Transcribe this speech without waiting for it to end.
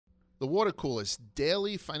The Water Coolest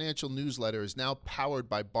daily financial newsletter is now powered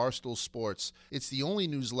by Barstool Sports. It's the only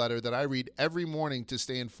newsletter that I read every morning to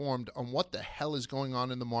stay informed on what the hell is going on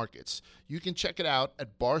in the markets. You can check it out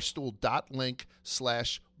at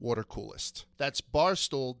barstool.link/watercoolest. That's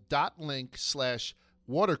barstool.link/watercoolest.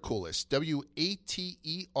 WATERCOOLEST.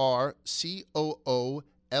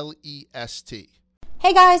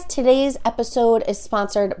 Hey guys, today's episode is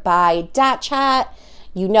sponsored by Dat Chat.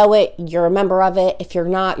 You know it, you're a member of it. If you're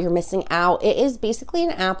not, you're missing out. It is basically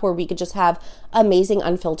an app where we could just have amazing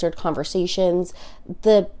unfiltered conversations.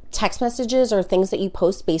 The text messages or things that you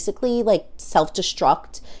post basically like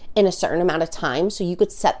self-destruct in a certain amount of time. So you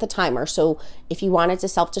could set the timer. So if you wanted to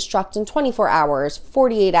self-destruct in 24 hours,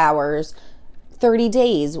 48 hours, 30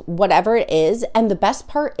 days, whatever it is. And the best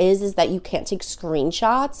part is that you can't take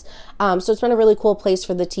screenshots. So it's been a really cool place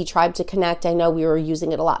for the T Tribe to connect. I know we were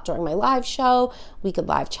using it a lot during my live show. We could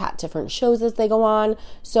live chat different shows as they go on.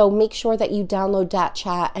 So make sure that you download Dat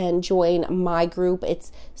Chat and join my group.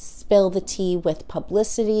 It's Spill the Tea with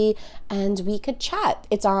Publicity, and we could chat.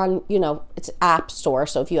 It's on, it's App Store.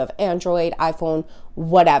 So if you have Android, iPhone,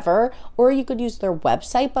 whatever, or you could use their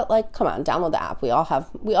website, but come on, download the app. We all have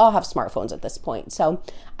smartphones at this point. So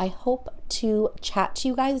I hope to chat to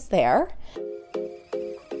you guys there.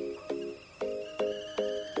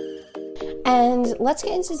 And let's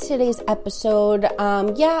get into today's episode.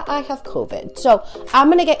 I have COVID. So I'm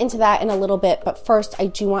going to get into that in a little bit. But first, I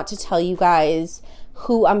do want to tell you guys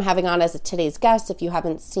who I'm having on as today's guest. If you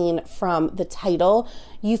haven't seen from the title,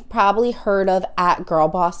 you've probably heard of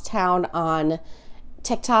 @GirlBossTown on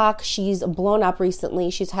TikTok. She's blown up recently.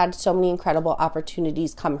 She's had so many incredible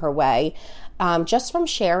opportunities come her way. Just from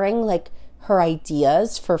sharing her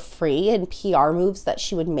ideas for free and PR moves that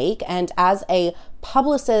she would make. And as a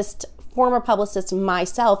former publicist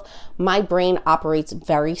myself, my brain operates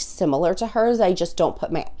very similar to hers. I just don't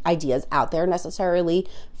put my ideas out there necessarily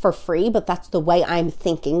for free, but that's the way I'm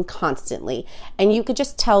thinking constantly. And you could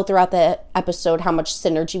just tell throughout the episode how much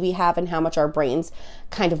synergy we have and how much our brains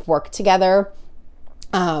kind of work together.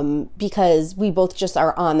 Because we both just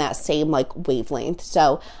are on that same wavelength.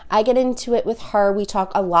 So I get into it with her. We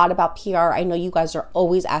talk a lot about PR. I know you guys are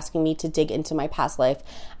always asking me to dig into my past life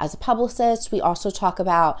as a publicist. We also talk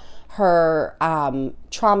about her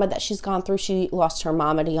trauma that she's gone through. She lost her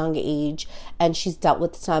mom at a young age, and she's dealt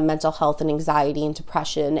with some mental health and anxiety and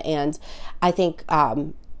depression. And I think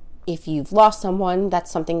if you've lost someone,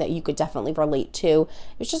 that's something that you could definitely relate to.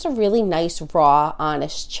 It's just a really nice, raw,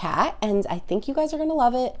 honest chat, and I think you guys are going to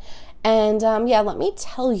love it. And let me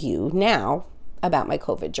tell you now about my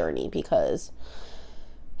COVID journey, because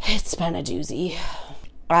it's been a doozy.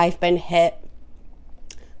 I've been hit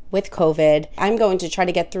with COVID. I'm going to try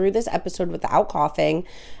to get through this episode without coughing.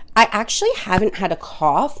 I actually haven't had a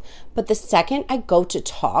cough, but the second I go to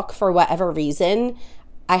talk, for whatever reason,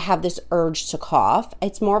 I have this urge to cough.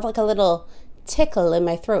 It's more of a little tickle in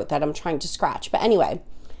my throat that I'm trying to scratch. But anyway,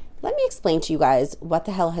 let me explain to you guys what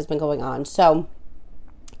the hell has been going on. So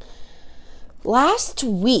last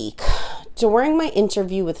week, during my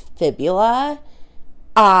interview with Fibula,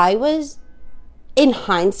 I was, in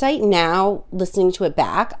hindsight now, listening to it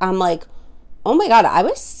back, I'm like, oh my God, I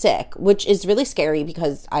was sick, which is really scary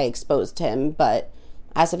because I exposed him. But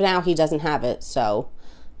as of now, he doesn't have it. So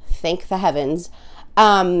thank the heavens.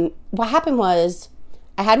 What happened was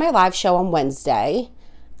I had my live show on Wednesday.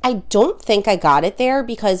 I don't think I got it there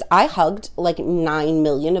because I hugged 9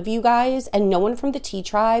 million of you guys, and no one from the T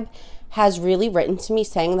Tribe has really written to me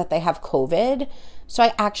saying that they have COVID. So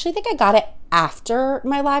I actually think I got it after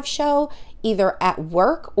my live show, either at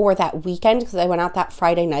work or that weekend, because I went out that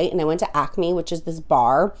Friday night and I went to Acme, which is this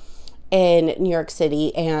bar in New York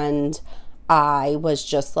City, and I was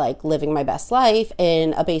just living my best life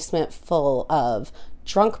in a basement full of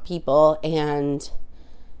drunk people. And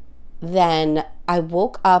then I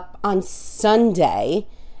woke up on Sunday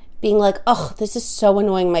being like, oh, this is so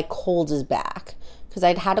annoying. My cold is back, because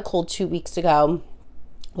I'd had a cold 2 weeks ago.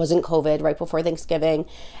 Wasn't COVID, right before Thanksgiving.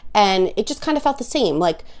 And it just kind of felt the same.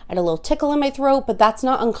 I had a little tickle in my throat, but that's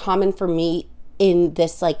not uncommon for me in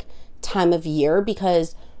this time of year,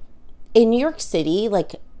 because in New York City,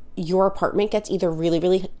 your apartment gets either really,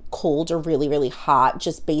 really cold or really, really hot,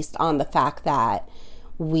 just based on the fact that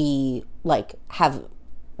we have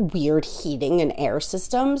weird heating and air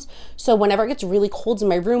systems. So whenever it gets really cold in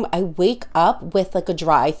my room, I wake up with a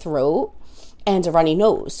dry throat and a runny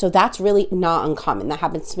nose. So that's really not uncommon. That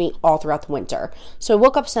happens to me all throughout the winter. So I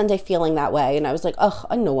woke up Sunday feeling that way, and I was like, ugh,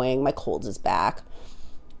 annoying, my cold is back.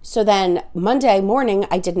 So then Monday morning,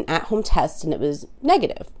 I did an at-home test and it was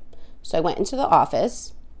negative. So I went into the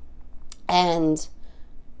office, and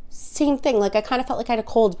same thing. Like, I kind of felt like I had a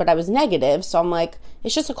cold, but I was negative. So I'm like,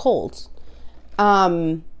 it's just a cold.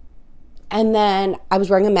 And then I was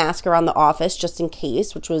wearing a mask around the office just in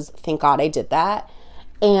case, which was, thank God I did that.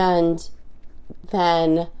 And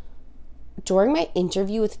then during my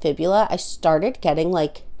interview with Fibula, I started getting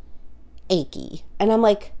like achy. And I'm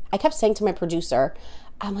like, I kept saying to my producer,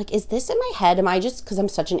 I'm like, is this in my head? Am I just, because I'm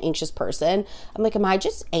such an anxious person, I'm like, am I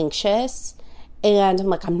just anxious? And I'm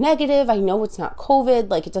like, I'm negative. I know it's not COVID.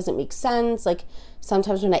 Like, it doesn't make sense. Like,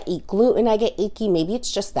 sometimes when I eat gluten, I get achy. Maybe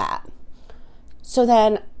it's just that. So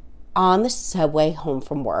then on the subway home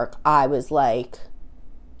from work, I was like,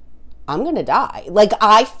 I'm going to die. Like,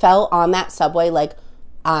 I felt on that subway like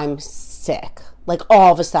I'm sick, like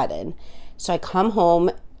all of a sudden. So I come home,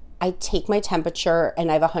 I take my temperature, and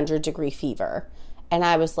I have 100-degree fever. And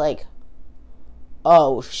I was like,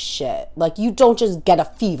 oh shit. Like, you don't just get a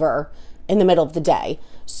fever in the middle of the day.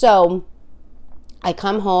 So I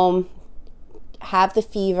come home, have the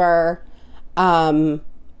fever,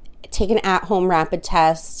 take an at-home rapid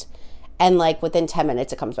test, and like within 10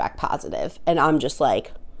 minutes it comes back positive. And I'm just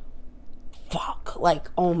like, fuck. Like,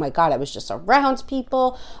 oh my God, I was just around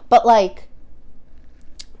people. But like,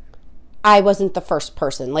 I wasn't the first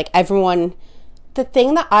person. Like, everyone, the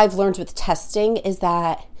thing that I've learned with testing is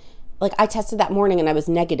that, like, I tested that morning and I was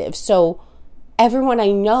negative. So everyone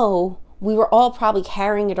I know, we were all probably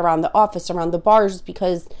carrying it around the office, around the bars,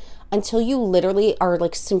 because until you literally are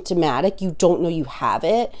like symptomatic, you don't know you have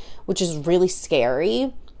it, which is really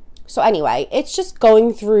scary. So anyway, it's just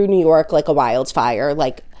going through New York like a wildfire.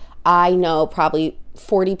 Like, I know probably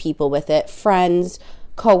 40 people with it, friends,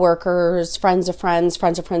 coworkers, friends of friends,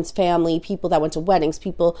 friends of friends' family, people that went to weddings,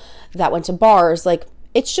 people that went to bars. Like,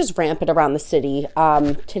 it's just rampant around the city.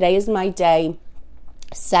 Today is my day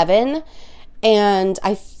 7, and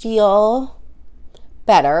I feel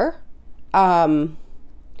better.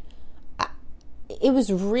 It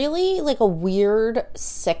was really like a weird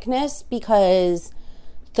sickness because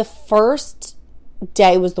the first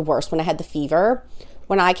day was the worst when I had the fever.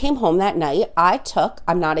 When I came home that night, I took,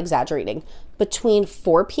 I'm not exaggerating, between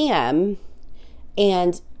 4 p.m.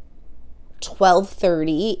 and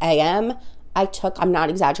 12:30 a.m., I took, I'm not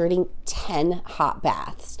exaggerating, 10 hot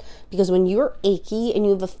baths. Because when you're achy and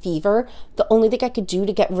you have a fever, the only thing I could do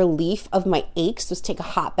to get relief of my aches was take a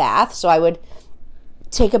hot bath. So I would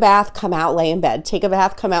take a bath, come out, lay in bed. Take a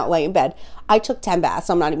bath, come out, lay in bed. I took 10 baths.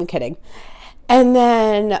 I'm not even kidding. And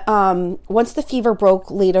then once the fever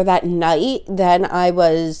broke later that night, then I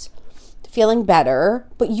was feeling better.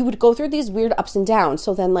 But you would go through these weird ups and downs.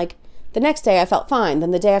 So then, like, the next day I felt fine.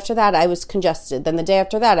 Then the day after that I was congested. Then the day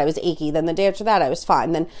after that I was achy. Then the day after that I was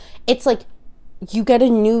fine. Then it's like you get a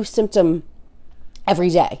new symptom every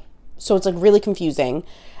day. So it's like really confusing.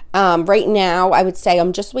 Right now I would say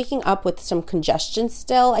I'm just waking up with some congestion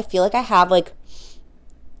still. I feel like I have like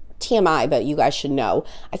TMI, but you guys should know.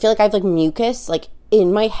 I feel like I have like mucus like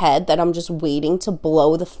in my head that I'm just waiting to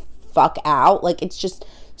blow the fuck out. Like, it's just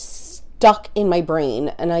stuck in my brain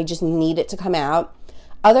and I just need it to come out.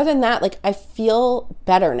 Other than that, like, I feel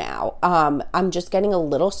better now. I'm just getting a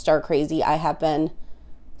little stir crazy. I have been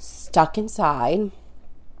stuck inside.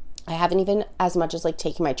 I haven't even as much as like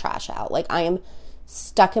taking my trash out. Like, I am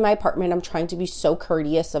stuck in my apartment. I'm trying to be so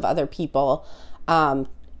courteous of other people.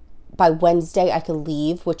 By Wednesday I could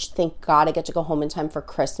leave, which thank God I get to go home in time for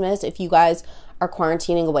Christmas. If you guys are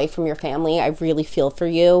quarantining away from your family, I really feel for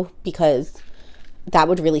you because that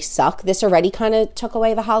would really suck. This already kind of took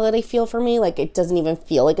away the holiday feel for me. Like, it doesn't even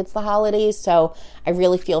feel like it's the holidays. So I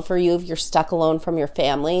really feel for you if you're stuck alone from your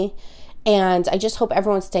family. And I just hope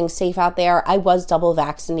everyone's staying safe out there. I was double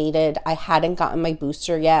vaccinated. I hadn't gotten my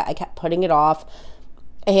booster yet. I kept putting it off.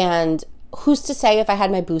 And who's to say if I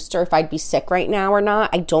had my booster, if I'd be sick right now or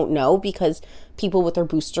not? I don't know, because people with their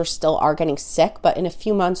booster still are getting sick. But in a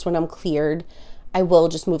few months when I'm cleared, I will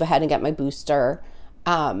just move ahead and get my booster.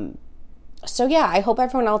 So yeah, I hope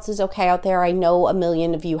everyone else is okay out there. I know a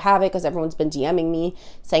million of you have it because everyone's been DMing me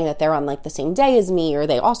saying that they're on like the same day as me, or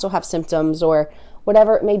they also have symptoms, or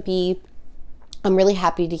whatever it may be. I'm really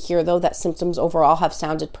happy to hear though that symptoms overall have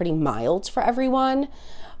sounded pretty mild for everyone.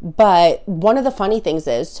 But one of the funny things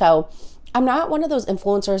is, so I'm not one of those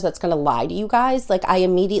influencers that's going to lie to you guys. Like, I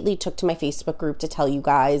immediately took to my Facebook group to tell you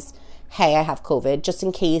guys, hey, I have COVID, just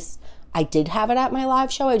in case I did have it at my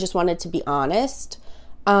live show. I just wanted to be honest.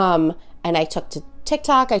 And I took to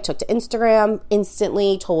TikTok, I took to Instagram,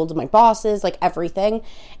 instantly told my bosses, like everything.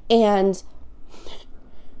 And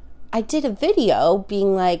I did a video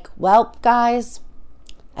being like, well, guys,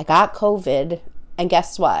 I got COVID. And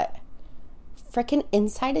guess what? Frickin'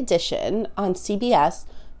 Inside Edition on CBS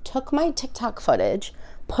took my TikTok footage,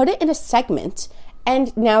 put it in a segment,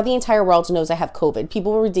 And now the entire world knows I have COVID.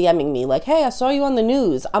 People were DMing me like, hey, I saw you on the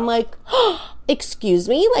news. I'm like, oh, excuse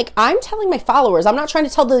me? Like, I'm telling my followers. I'm not trying to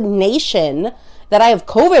tell the nation that I have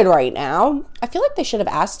COVID right now. I feel like they should have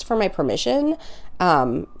asked for my permission.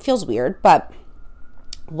 Feels weird, but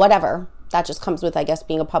whatever. That just comes with, I guess,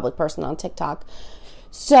 being a public person on TikTok.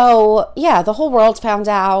 So, yeah, the whole world found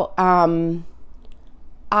out.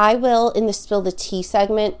 I will, in the Spill the Tea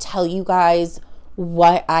segment, tell you guys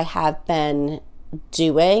what I have been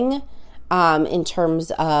doing in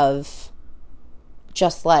terms of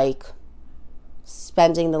just like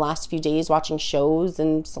spending the last few days watching shows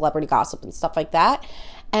and celebrity gossip and stuff like that.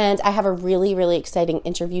 And I have a really, really exciting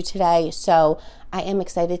interview today. So I am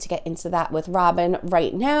excited to get into that with Robin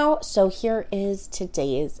right now. So here is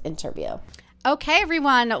today's interview. Okay,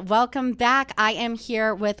 everyone, welcome back. I am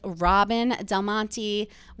here with Robin Del Monte,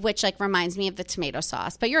 which like reminds me of the tomato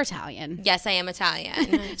sauce, but you're Italian. Yes, I am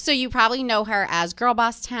Italian. So you probably know her as Girl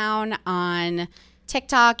Boss Town on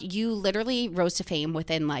TikTok. You literally rose to fame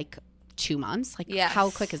within like 2 months. Like, yes.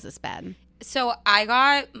 How quick has this been? So I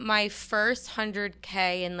got my first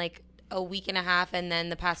 100K in like a week and a half, and then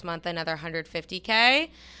the past month another 150K.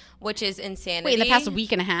 Which is insanity. Wait, in the past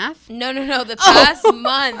week and a half? No. The past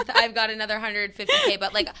month, I've got another 150K.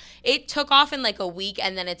 But, like, it took off in, like, a week,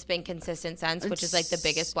 and then it's been consistent since, which is, like, the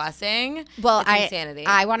biggest blessing. Well, it's insanity.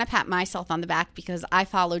 I want to pat myself on the back because I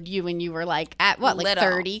followed you and you were, like, at what, like Little.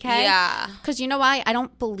 30K? Yeah. Because you know why? I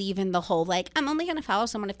don't believe in the whole, like, I'm only going to follow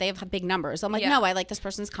someone if they have big numbers. I'm like, no, I like this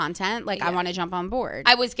person's content. Like, I want to jump on board.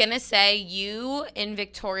 I was going to say, you and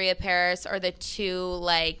Victoria Paris are the two,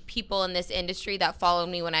 like, people in this industry that followed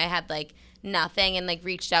me when I had, like, nothing and like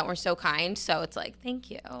reached out and were so kind. So it's like, thank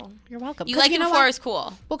you. You're welcome. You like it before it was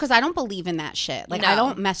cool. Well, because I don't believe in that shit. Like, I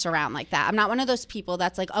don't mess around like that. I'm not one of those people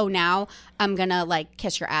that's like, oh, now I'm gonna like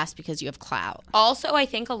kiss your ass because you have clout. Also, I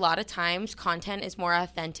think a lot of times content is more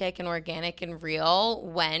authentic and organic and real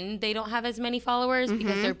when they don't have as many followers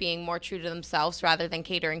because they're being more true to themselves rather than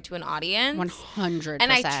catering to an audience. 100%.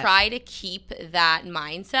 And I try to keep that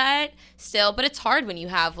mindset still, but it's hard when you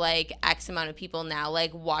have like X amount of people now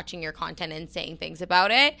like watching your content and saying things about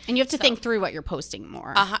it. And you have to think through what you're posting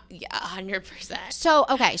more. Yeah, 100%. So,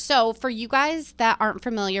 okay. So for you guys that aren't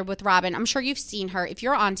familiar with Robin, I'm sure you've seen her. If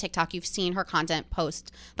you're on TikTok, you've seen her content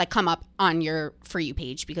post, like come up on your For You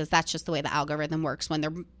page because that's just the way the algorithm works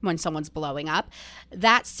when someone's blowing up.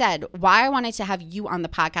 That said, why I wanted to have you on the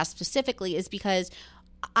podcast specifically is because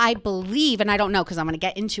I believe, and I don't know because I'm going to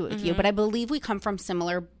get into it with you, but I believe we come from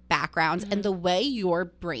similar backgrounds and the way your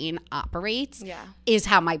brain operates is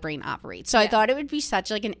how my brain operates. So I thought it would be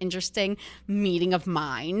such like an interesting meeting of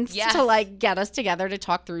minds to like get us together to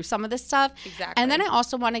talk through some of this stuff. Exactly. And then I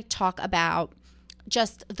also want to talk about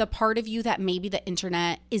just the part of you that maybe the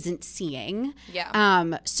internet isn't seeing.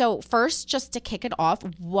 Yeah. So first, just to kick it off,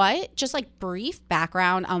 just like brief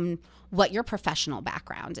background on what your professional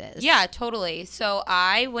background is. Yeah, totally. So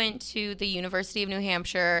I went to the University of New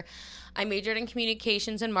Hampshire. I majored in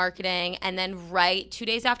communications and marketing. And then 2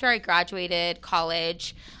 days after I graduated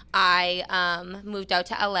college, I moved out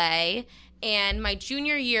to LA. And my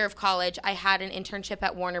junior year of college, I had an internship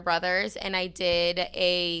at Warner Brothers. And I did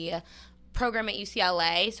a program at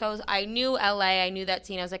UCLA. So I knew LA. I knew that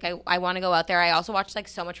scene. I was like, I want to go out there. I also watched like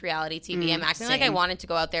so much reality TV. I'm acting like I wanted to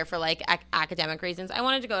go out there for like academic reasons. I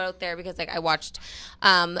wanted to go out there because like I watched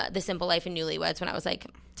The Simple Life and Newlyweds when I was like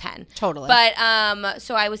 10. Totally. But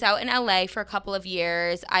so I was out in LA for a couple of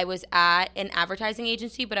years. I was at an advertising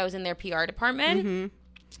agency, but I was in their PR department.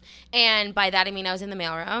 And by that I mean I was in the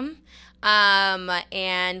mailroom.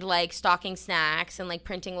 And like stocking snacks and like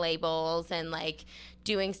printing labels and like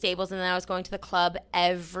doing stables, and then I was going to the club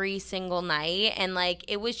every single night. And like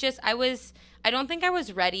it was just I don't think I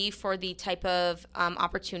was ready for the type of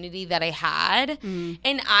opportunity that I had.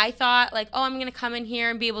 And I thought like, oh, I'm gonna come in here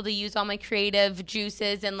and be able to use all my creative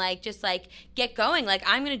juices and like just like get going. Like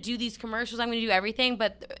I'm gonna do these commercials, I'm gonna do everything.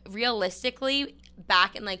 But realistically,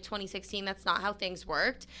 back in like 2016, that's not how things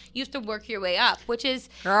worked. You have to work your way up, which is,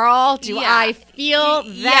 girl, I feel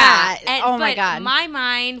that. And, oh my God. My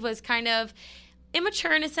mind was kind of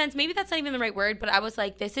immature in a sense. Maybe that's not even the right word, but I was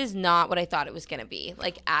like, this is not what I thought it was going to be,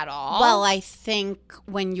 like at all. Well, I think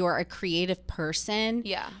when you're a creative person,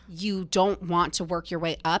 you don't want to work your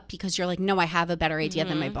way up because you're like, no, I have a better idea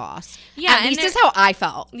than my boss. Yeah. At least is how I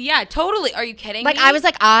felt. Yeah, totally. Are you kidding me? I was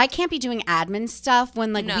like, I can't be doing admin stuff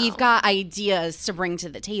when like we've got ideas to bring to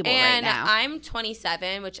the table right now. And I'm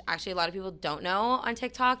 27, which actually a lot of people don't know on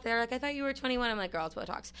TikTok. They're like, I thought you were 21. I'm like, girl, it's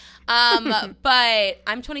Botox. But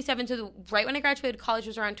I'm 27, so right when I graduated graduated college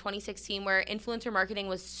was around 2016, where influencer marketing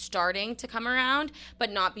was starting to come around,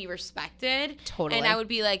 but not be respected. Totally. And I would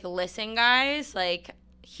be like, listen, guys, like,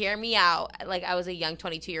 hear me out. Like, I was a young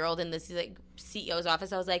 22-year-old in this like CEO's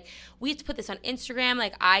office. I was like, we have to put this on Instagram.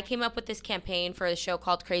 Like, I came up with this campaign for a show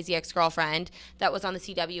called Crazy Ex-Girlfriend that was on the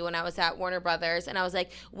CW when I was at Warner Brothers. And I was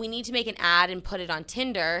like, we need to make an ad and put it on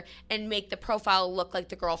Tinder and make the profile look like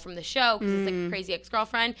the girl from the show because it's like a Crazy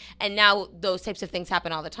Ex-Girlfriend. And now those types of things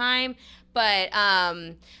happen all the time. But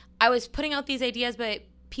I was putting out these ideas, but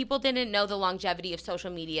people didn't know the longevity of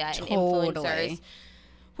social media and influencers.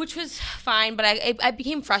 Which was fine, but I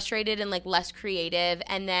became frustrated and, like, less creative.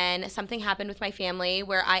 And then something happened with my family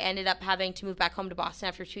where I ended up having to move back home to Boston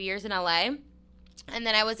after 2 years in LA. And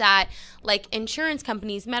then I was at, like, insurance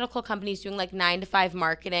companies, medical companies doing, like, 9-to-5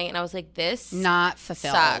 marketing. And I was like, this not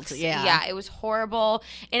fulfilled. Sucks. Yeah. Yeah, it was horrible.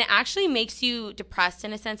 And it actually makes you depressed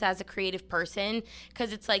in a sense as a creative person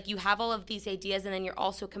because it's like you have all of these ideas and then you're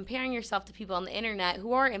also comparing yourself to people on the internet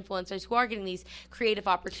who are influencers, who are getting these creative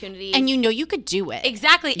opportunities. And you know you could do it.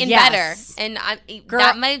 Exactly. And yes. better. And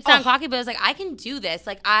that might sound cocky, but I was like, I can do this.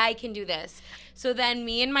 Like, I can do this. So then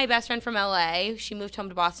me and my best friend from LA, she moved home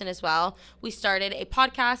to Boston as well. We started a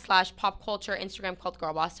podcast / pop culture Instagram called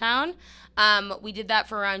Girl Boss Town. We did that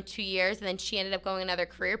for around 2 years, and then she ended up going another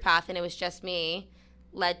career path, and it was just me.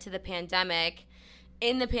 Led to the pandemic.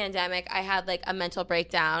 In the pandemic, I had like a mental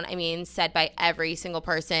breakdown. I mean, said by every single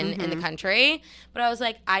person in the country. But I was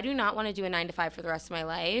like, I do not want to do a 9-to-5 for the rest of my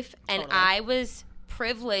life. And I was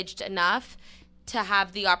privileged enough to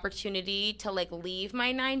have the opportunity to like leave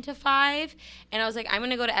my 9-to-5. And I was like, I'm going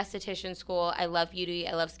to go to esthetician school. I love beauty.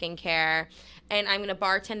 I love skincare. And I'm going to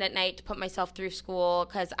bartend at night to put myself through school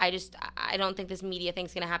because I don't think this media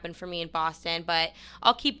thing's going to happen for me in Boston. But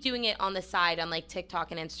I'll keep doing it on the side on like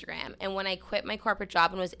TikTok and Instagram. And when I quit my corporate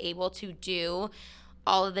job and was able to do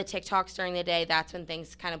all of the TikToks during the day, that's when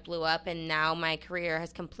things kind of blew up. And now my career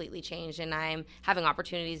has completely changed and I'm having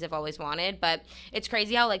opportunities I've always wanted. But it's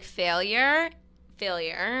crazy how like failure,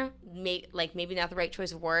 maybe not the right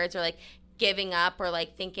choice of words, or like giving up or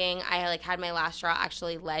like thinking I like had my last straw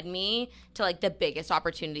actually led me to like the biggest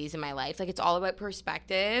opportunities in my life. Like it's all about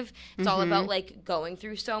perspective. It's all about like going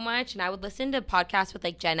through so much. And I would listen to podcasts with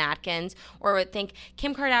like Jen Atkins, or would think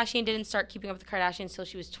Kim Kardashian didn't start Keeping Up with the Kardashians until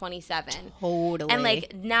she was 27. Totally. And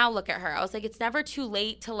like now look at her. I was like, it's never too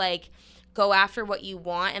late to like go after what you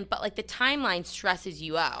want, but like the timeline stresses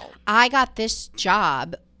you out. I got this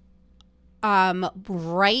job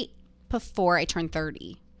right before I turned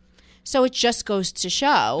 30. So it just goes to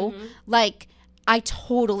show, like, I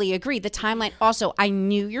totally agree. The timeline. Also, I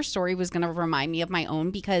knew your story was going to remind me of my own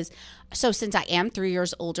because, so since I am 3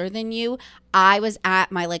 years older than you, I was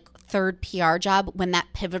at my like third PR job when that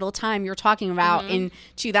pivotal time you're talking about in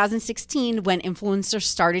 2016 when influencers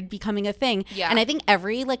started becoming a thing. Yeah. And I think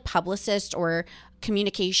every like publicist or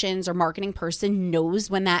communications or marketing person knows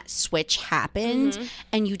when that switch happened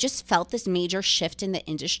and you just felt this major shift in the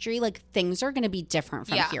industry. Like things are going to be different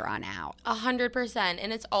from here on out. 100%.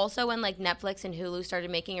 And it's also when like Netflix and Hulu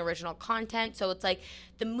started making original content. So it's like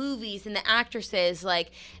the movies and the actresses,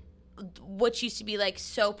 like what used to be like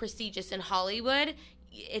so prestigious in Hollywood,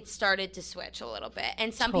 it started to switch a little bit.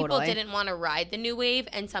 And some people didn't want to ride the new wave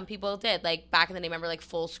and some people did. Like back in the day, remember like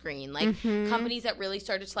Full Screen, like companies that really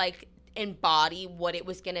started to like embody what it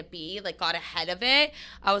was going to be, like got ahead of it.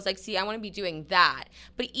 I was like, see, I want to be doing that.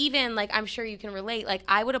 But even like, I'm sure you can relate, like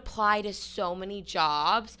I would apply to so many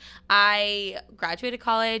jobs. I graduated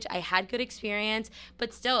college, I had good experience,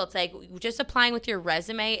 but still it's like just applying with your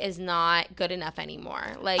resume is not good enough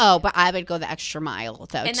anymore. Like, oh, but I would go the extra mile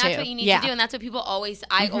though, and that's what you need to do. And that's what people always,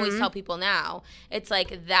 I always tell people now. It's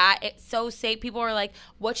like that, it's so safe. People are like,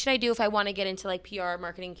 what should I do if I want to get into like PR,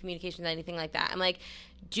 marketing, communications, anything like that? I'm like,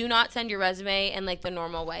 do not send your resume in like the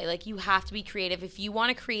normal way. Like you have to be creative. If you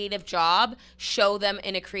want a creative job, show them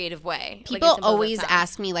in a creative way. People like always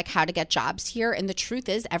ask me like how to get jobs here. And the truth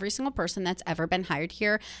is every single person that's ever been hired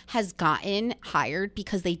here has gotten hired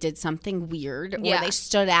because they did something weird or they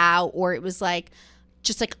stood out or it was like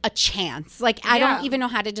just like a chance. Like I don't even know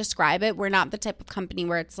how to describe it. We're not the type of company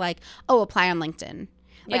where it's like, oh, apply on LinkedIn.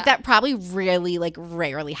 Like that probably really like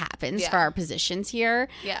rarely happens for our positions here.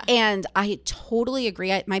 Yeah. And I totally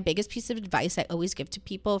agree. My biggest piece of advice I always give to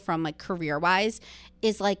people from like career wise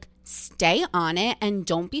is like stay on it and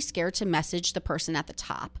don't be scared to message the person at the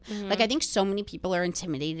top. Like I think so many people are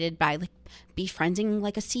intimidated by like befriending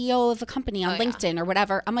like a CEO of a company on LinkedIn or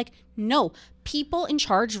whatever. I'm like, no, people in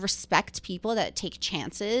charge respect people that take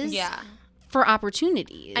chances. Yeah. for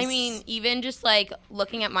opportunities. I mean, even just like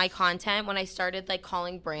looking at my content when I started like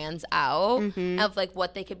calling brands out of like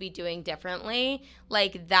what they could be doing differently,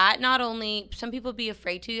 like that not only some people be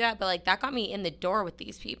afraid to do that, but like that got me in the door with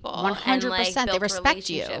these people. 100%. And, like, They built respect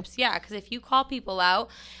you. relationships. Yeah, because if you call people out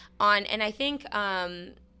on, and I think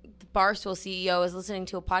Barstool CEO was listening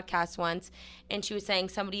to a podcast once, and she was saying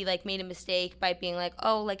somebody like made a mistake by being like,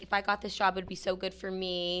 oh, like if I got this job, it'd be so good for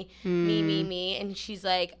me, me. And she's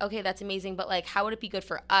like, okay, that's amazing, but like, how would it be good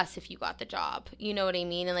for us if you got the job? You know what I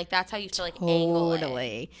mean? And like, that's how you have to like angle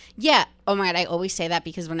it. Yeah. Oh my God. I always say that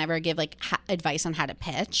because whenever I give like advice on how to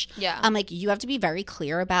pitch, I'm like, you have to be very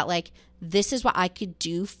clear about like, this is what I could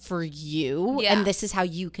do for you, and this is how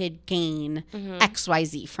you could gain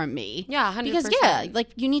XYZ from me. Yeah, 100%. Because, like,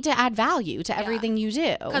 you need to add value to everything you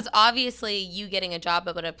do. Because obviously you getting a job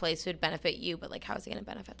at a place would benefit you, but, like, how is it going to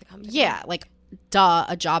benefit the company? Yeah, like, duh,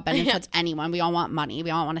 a job benefits anyone. We all want money.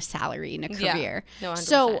 We all want a salary and a career. No, 100%.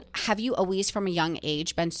 So have you always, from a young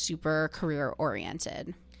age, been super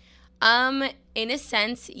career-oriented? In a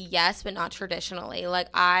sense, yes, but not traditionally. Like,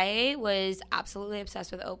 I was absolutely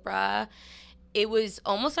obsessed with Oprah. It was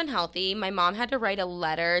almost unhealthy. My mom had to write a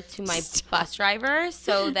letter to my bus driver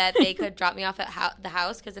so that they could drop me off at the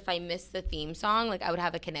house, because if I missed the theme song, like, I would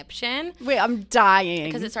have a conniption. Wait, I'm dying.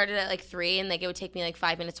 Because it started at, like, 3, and, like, it would take me, like,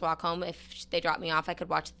 5 minutes to walk home. If they dropped me off, I could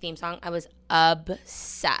watch the theme song. I was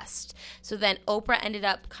obsessed. So then Oprah ended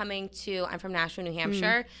up coming to, I'm from Nashville, New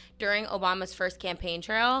Hampshire, during Obama's first campaign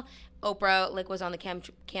trail. Oprah like was on the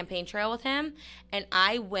campaign trail with him, and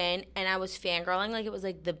I went and I was fangirling like it was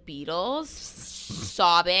like the Beatles,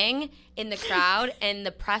 sobbing in the crowd, and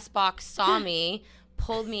the press box saw me,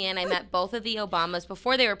 pulled me in. I met both of the Obamas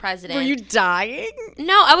before they were president. Were you dying?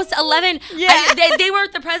 No, I was 11. Yeah. They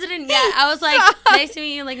weren't the president yet. I was like, nice to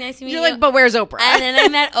meet you, like, nice to meet you. You're like, but where's Oprah? And then I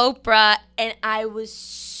met Oprah, and I was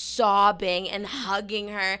sobbing and hugging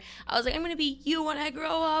her. I was like, I'm going to be you when I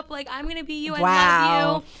grow up. Like, I'm going to be you. I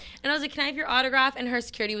love you. And I was like, can I have your autograph? And her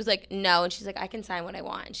security was like, no. And she's like, I can sign what I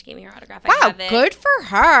want. And she gave me her autograph. Wow, I have it. Good for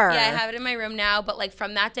her. Yeah, I have it in my room now. But like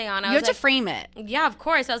from that day on, I was like, you have to frame it. Yeah, of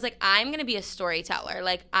course. I was like, I'm going to be a storyteller.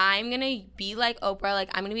 Like, I'm going to be like Oprah. Like,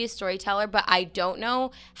 I'm going to be a storyteller. But I don't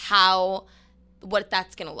know what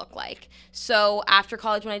that's going to look like. So after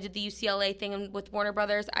college, when I did the UCLA thing with Warner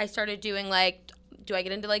Brothers, I started doing like, do I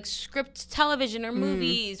get into like script television or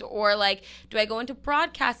movies, or like do I go into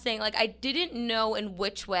broadcasting? Like, I didn't know in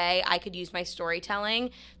which way I could use my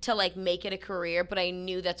storytelling to like make it a career, but I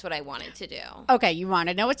knew that's what I wanted to do. Okay, you want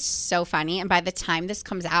to know what's so funny? And by the time this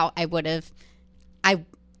comes out, I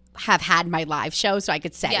have had my live show, so I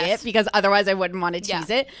could say it, because otherwise I wouldn't want to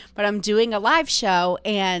tease it. But I'm doing a live show,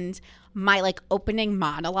 and my like opening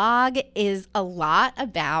monologue is a lot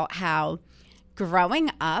about how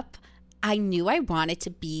growing up, I knew I wanted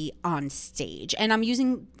to be on stage, and I'm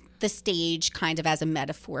using the stage kind of as a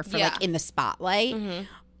metaphor for like in the spotlight,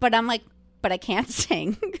 but I'm like, but I can't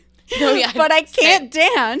sing. But I can't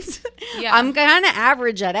dance. I'm kind of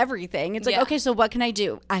average at everything. It's like, okay, so what can I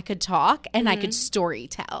do? I could talk and I could story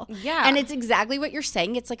tell. And it's exactly what you're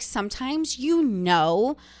saying. It's like sometimes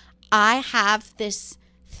I have this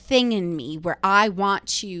thing in me where I want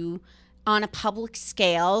to, on a public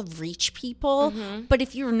scale, reach people. But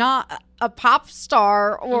if you're not a pop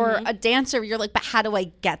star or a dancer, you're like, but how do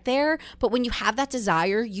I get there? But when you have that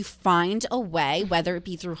desire, you find a way, whether it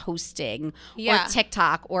be through hosting or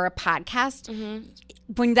TikTok or a podcast.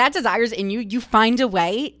 When that desire's in you, you find a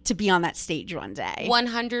way to be on that stage one day.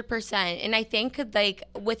 100%. And I think like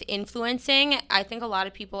with influencing, I think a lot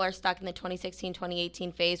of people are stuck in the 2016,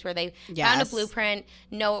 2018 phase where they found a blueprint,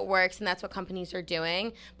 know it works, and that's what companies are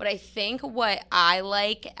doing. But I think what I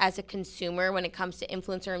like as a consumer when it comes to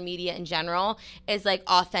influencer and media in general is like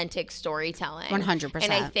authentic storytelling. 100%.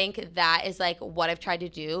 And I think that is like what I've tried to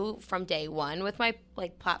do from day one with my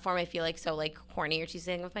like platform. I feel like so like corny or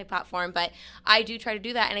cheesy with my platform, but I do try to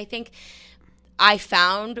do that. And I think I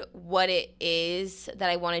found what it is that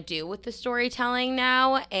I want to do with the storytelling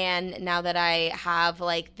now. And now that I have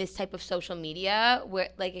like this type of social media, where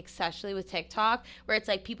like especially with TikTok, where it's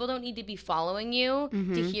like people don't need to be following you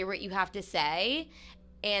to hear what you have to say,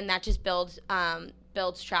 and that just builds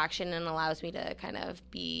traction and allows me to kind of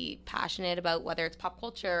be passionate about whether it's pop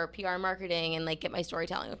culture or PR marketing, and like get my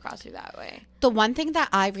storytelling across through that way. The one thing that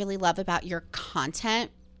I really love about your content,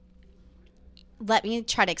 let me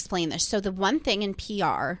try to explain this. So the one thing in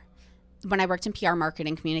PR, when I worked in PR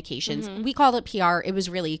marketing communications, we called it PR. It was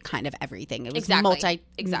really kind of everything. It was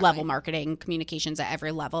multi-level marketing, communications at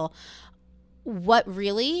every level. What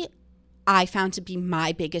really I found to be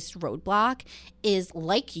my biggest roadblock is,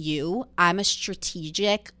 like you, I'm a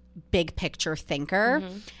strategic, big picture thinker.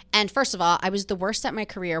 And first of all, I was the worst at my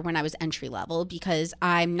career when I was entry level because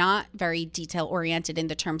I'm not very detail oriented in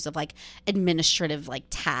the terms of like administrative like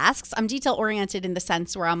tasks. I'm detail oriented in the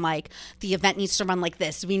sense where I'm like, the event needs to run like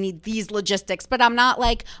this. We need these logistics, but I'm not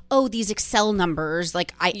like, oh, these Excel numbers.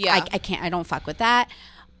 Like I can't, I don't fuck with that.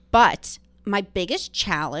 But my biggest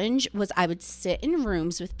challenge was I would sit in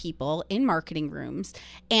rooms with people in marketing rooms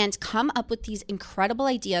and come up with these incredible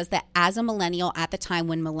ideas that as a millennial at the time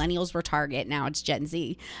when millennials were target, now it's Gen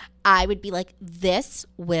Z, I would be like, this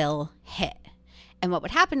will hit. And what would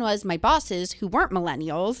happen was my bosses who weren't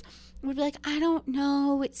millennials would be like, I don't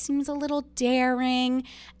know, it seems a little daring.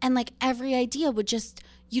 And like every idea would just,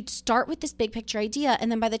 you'd start with this big picture idea.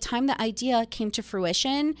 And then by the time the idea came to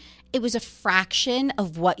fruition, it was a fraction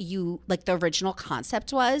of what you, like the original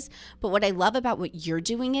concept was. But what I love about what you're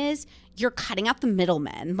doing is you're cutting out the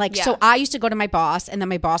middlemen. Like, so I used to go to my boss and then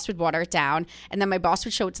my boss would water it down and then my boss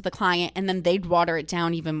would show it to the client and then they'd water it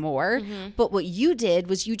down even more. Mm-hmm. But what you did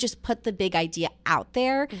was you just put the big idea out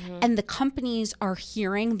there and the companies are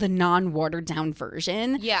hearing the non-watered down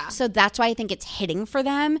version. Yeah. So that's why I think it's hitting for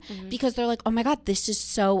them because they're like, oh my God, this is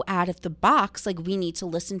so out of the box. Like, we need to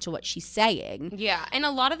listen to what she's saying. Yeah. And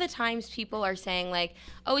a lot of the times people are saying like,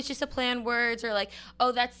 oh, it's just a play on words, or like,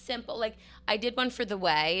 oh, that's simple. Like, I did one for The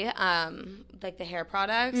Way, like the hair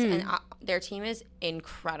products, and their team is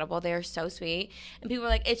incredible. They're so sweet. And people are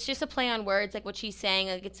like, it's just a play on words, like what she's saying.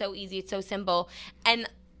 Like, it's so easy. It's so simple. And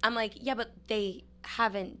I'm like, yeah, but they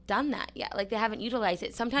haven't done that yet. Like, they haven't utilized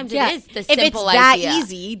it. Sometimes it is the simple idea. If it's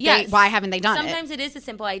that easy, why haven't they done Sometimes it is a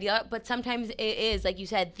simple idea, but sometimes it is, like you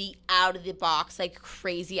said, the out-of-the-box, like,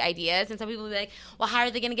 crazy ideas. And some people will be like, well, how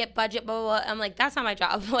are they going to get budget, blah, blah, blah. I'm like, that's not my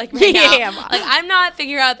job. Like, right now. Like, I'm not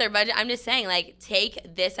figuring out their budget. I'm just saying, like, take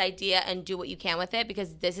this idea and do what you can with it,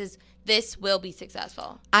 because this will be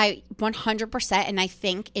successful. I 100%, and I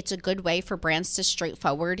think it's a good way for brands to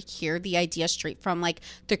straightforward hear the idea straight from like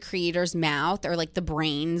the creator's mouth or like the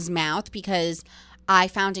brain's mouth, because I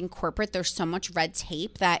found in corporate there's so much red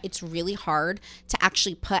tape that it's really hard to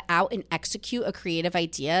actually put out and execute a creative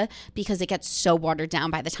idea because it gets so watered down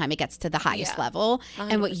by the time it gets to the highest level.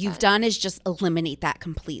 100%. And what you've done is just eliminate that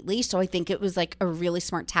completely. So I think it was like a really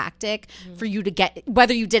smart tactic for you to get,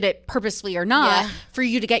 whether you did it purposefully or not, for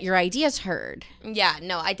you to get your ideas heard. Yeah,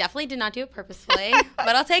 no, I definitely did not do it purposefully,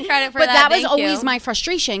 but I'll take credit for that. But that was always my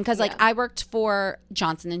frustration because like I worked for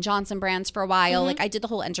Johnson & Johnson brands for a while. Like I did the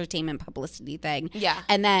whole entertainment publicity thing. Yeah.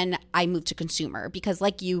 And then I moved to consumer because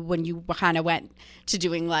like you, when you kind of went to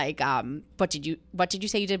doing like, what did you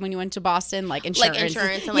say you did when you went to Boston? Like insurance. Like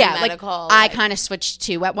insurance and like medical. Like I kind of switched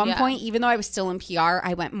too. At one point, even though I was still in PR,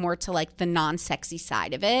 I went more to like the non-sexy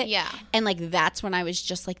side of it. Yeah. And like that's when I was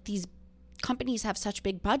just like, these companies have such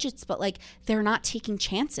big budgets, but like they're not taking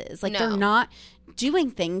chances. Like they're not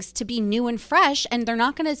doing things to be new and fresh, and they're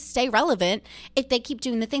not going to stay relevant if they keep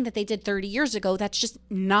doing the thing that they did 30 years ago. That's just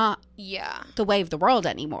not the way of the world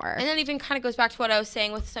anymore. And then even kind of goes back to what I was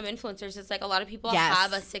saying with some influencers. It's like a lot of people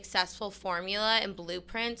have a successful formula and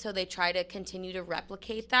blueprint, so they try to continue to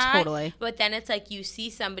replicate that. Totally. But then it's like you see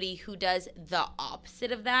somebody who does the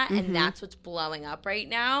opposite of that, and that's what's blowing up right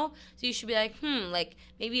now. So you should be like, like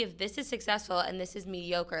maybe if this is successful and this is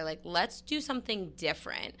mediocre, like let's do something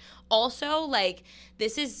different. Also, like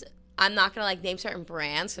this is, I'm not going to like name certain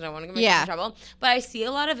brands, so I don't want to get myself in trouble, but I see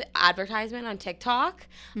a lot of advertisement on TikTok,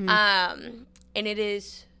 and it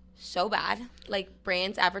is so bad. Like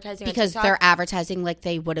brands advertising because on TikTok. They're advertising like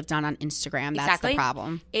they would have done on Instagram. That's the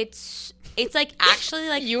problem. It's like actually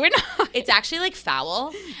like you and I. It's actually like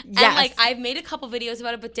foul. Yes. And like I've made a couple videos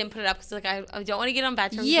about it but didn't put it up because like I don't want to get on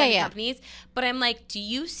bad terms with companies. But I'm like, do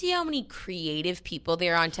you see how many creative people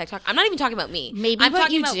there are on TikTok? I'm not even talking about me. Maybe I'm what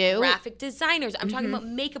talking you about do. graphic designers. I'm talking about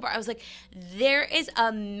makeup art. I was like, there is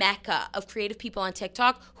a mecca of creative people on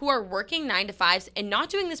TikTok who are working 9 to 5s and not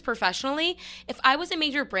doing this professionally. If I was a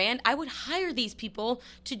major brand, I would hire these people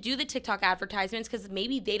to do the TikTok advertisements because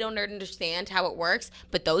maybe they don't understand how it works,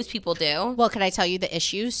 but those people do. Well, can I tell you the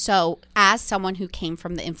issues? So as someone who came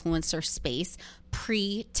from the influencer space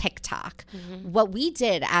pre-TikTok, what we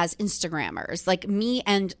did as Instagrammers, like me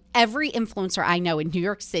and every influencer I know in New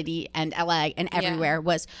York City and LA and everywhere,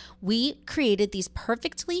 was we created these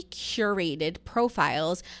perfectly curated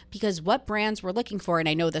profiles because what brands were looking for, and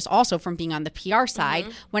I know this also from being on the PR side,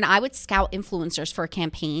 when I would scout influencers for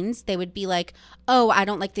campaigns, they would be like, oh, I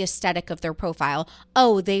don't like the aesthetic of their profile.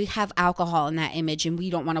 Oh, they have alcohol in that image and we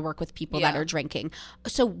don't want to work with people that are drinking.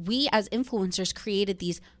 So we as influencers created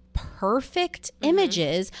these perfect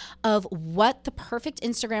images of what the perfect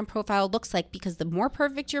Instagram profile looks like, because the more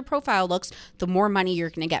perfect your profile looks, the more money you're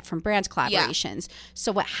going to get from brand collaborations.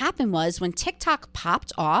 So what happened was when TikTok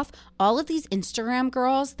popped off, all of these Instagram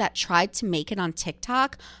girls that tried to make it on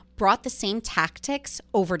TikTok brought the same tactics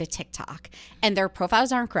over to TikTok, and their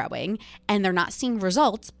profiles aren't growing and they're not seeing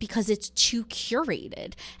results because it's too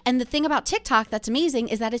curated. And the thing about TikTok that's amazing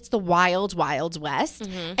is that it's the wild, wild west.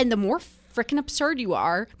 And the more freaking absurd you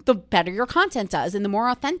are, the better your content does and the more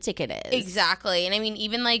authentic it is. Exactly. And I mean,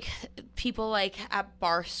 even like people like at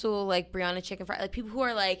Barstool, like Brianna Chicken Fry, like people who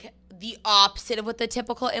are like the opposite of what the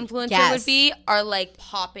typical influencer would be are like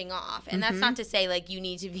popping off. And that's not to say like you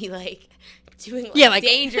need to be like doing like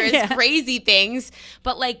dangerous, crazy things,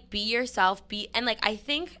 but like be yourself, and like I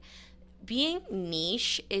think being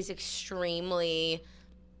niche is extremely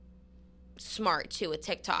smart too with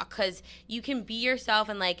TikTok, because you can be yourself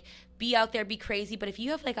and like be out there, be crazy, but if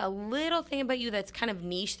you have like a little thing about you that's kind of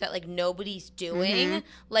niche that like nobody's doing,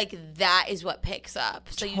 like that is what picks up.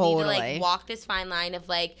 So you need to like walk this fine line of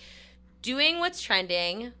like doing what's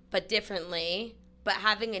trending but differently, but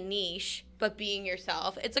having a niche but being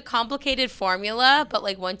yourself. It's a complicated formula, but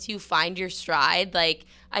like once you find your stride, like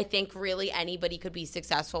I think really anybody could be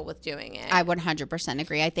successful with doing it. I 100%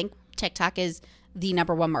 agree. I think TikTok is the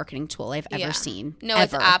number one marketing tool I've ever seen. No,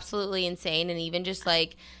 it's absolutely insane. And even just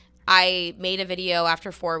like I made a video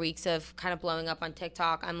after 4 weeks of kind of blowing up on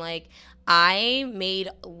TikTok. I'm like, I made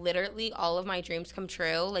literally all of my dreams come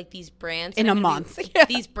true. Like these brands in a month.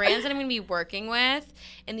 These brands that I'm going to be working with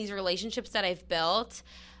and these relationships that I've built,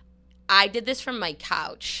 I did this from my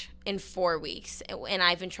couch in 4 weeks, and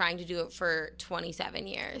I've been trying to do it for 27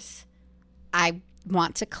 years. I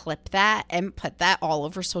want to clip that and put that all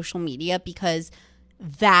over social media, because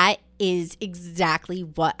that is exactly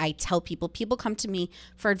what I tell people. People come to me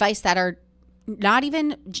for advice that are not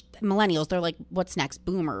even millennials. They're like, what's next?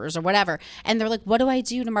 Boomers or whatever. And they're like, what do I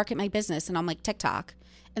do to market my business? And I'm like, TikTok.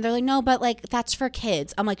 And they're like, no, but like that's for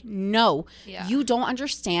kids. I'm like, no, you don't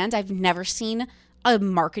understand. I've never seen a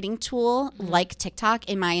marketing tool like TikTok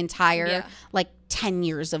in my entire like 10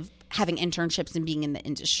 years of having internships and being in the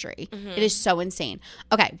industry. It is so insane.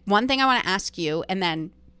 Okay, one thing I want to ask you, and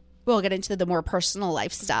then we'll get into the more personal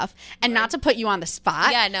life stuff, and not to put you on the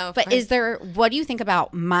spot. Yeah, no. But what do you think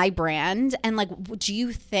about my brand? And like, do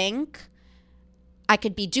you think I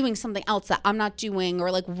could be doing something else that I'm not doing?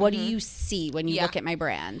 Or like, what do you see when you look at my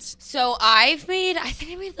brand? So I made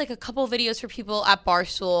like a couple videos for people at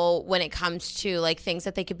Barstool when it comes to like things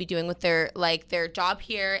that they could be doing with their job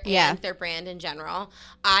here and their brand in general.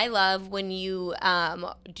 I love when you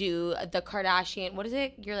do the Kardashian, what is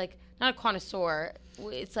it? You're like, not a connoisseur.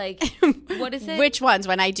 It's like, what is it? Which ones?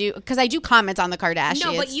 When I do, because I do comment on the Kardashians.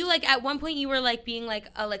 No, but you like at one point you were like being like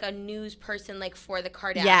a news person like for the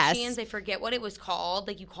Kardashians. Yes. I forget what it was called.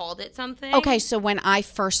 Like you called it something. Okay, so when I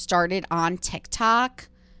first started on TikTok,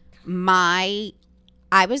 I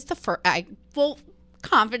was the first. I will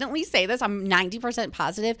confidently say this. I'm 90%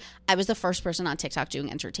 positive. I was the first person on TikTok doing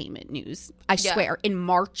entertainment news. I swear, in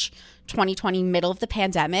March 2020, middle of the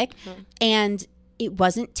pandemic, and it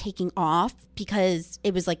wasn't taking off because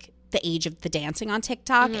it was like the age of the dancing on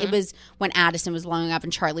TikTok. It was when Addison was blowing up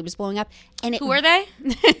and Charlie was blowing up. And who are they?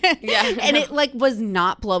 And it like was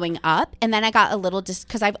not blowing up. And then I got a little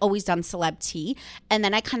because I've always done celeb tea. And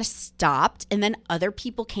then I kind of stopped. And then other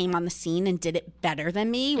people came on the scene and did it better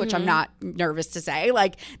than me, which I'm not nervous to say.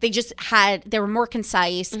 Like they were more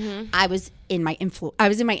concise. I was in my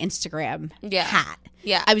Instagram hat.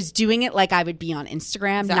 Yeah. I was doing it like I would be on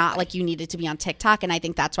Instagram, not like you needed to be on TikTok. And I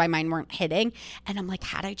think that's why mine weren't hitting. And I'm like,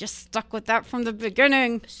 had I just stuck with that from the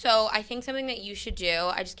beginning? So I think something that you should do,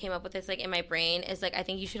 I just came up with this like in my brain, is like I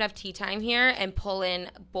think you should have tea time here and pull in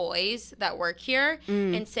boys that work here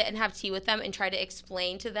and sit and have tea with them and try to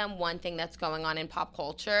explain to them one thing that's going on in pop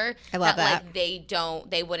culture. I love that. Like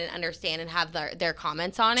they wouldn't understand and have their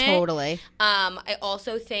comments on it. Totally. I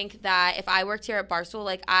also think that if I worked here at Barstool,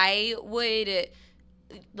 like I would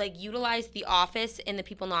like utilize the office and the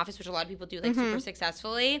people in the office, which a lot of people do like super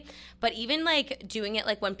successfully, but even like doing it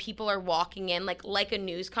like when people are walking in, like a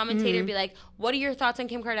news commentator, be like, what are your thoughts on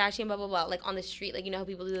Kim Kardashian, blah blah blah, like on the street, like you know how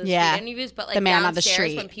people do those street interviews, but like the man downstairs on the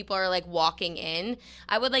street when people are like walking in,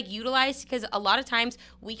 I would like utilize, because a lot of times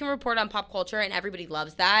we can report on pop culture and everybody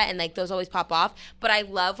loves that and like those always pop off, but I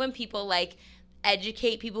love when people like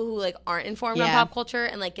educate people who like aren't informed on pop culture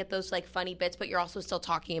and like get those like funny bits, but you're also still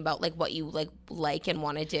talking about like what you like and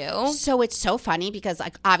want to do. So it's so funny because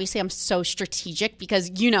like obviously I'm so strategic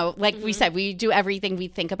because you know like we said, we do everything, we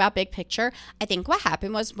think about big picture. I think what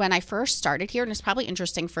happened was when I first started here, and it's probably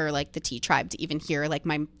interesting for like the Tea Tribe to even hear like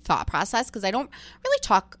my thought process, because I don't really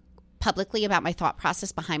talk publicly about my thought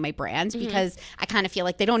process behind my brands because I kind of feel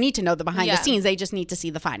like they don't need to know the behind the scenes. They just need to see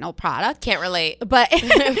the final product. Can't relate. But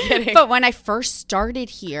but when I first started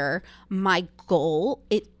here, my goal,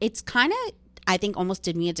 it's kind of, I think, almost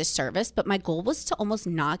did me a disservice, but my goal was to almost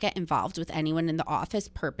not get involved with anyone in the office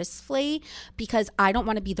purposefully because I don't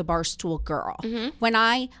want to be the Barstool girl. When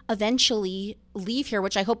I eventually leave here,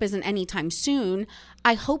 which I hope isn't anytime soon,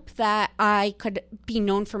 I hope that I could be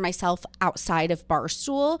known for myself outside of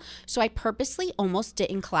Barstool. So I purposely almost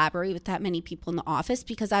didn't collaborate with that many people in the office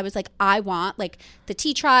because I was like, I want like the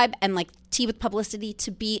Tea Tribe and like Tea with Publicity to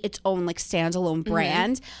be its own like standalone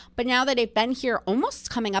brand. But now that I've been here almost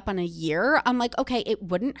coming up on a year, I'm like, okay, it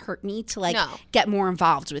wouldn't hurt me to like get more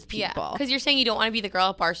involved with people. Yeah, because you're saying you don't want to be the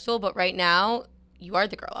girl at Barstool, but right now you are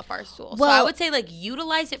the girl at Barstool. Well, so I would say like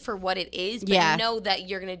utilize it for what it is, but know that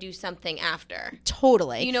you're going to do something after.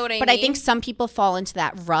 Totally. You know what I mean? But I think some people fall into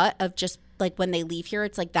that rut of just like when they leave here,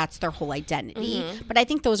 it's like that's their whole identity. But I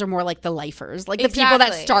think those are more like the lifers, like the people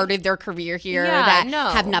that started their career here that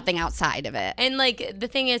have nothing outside of it. And like the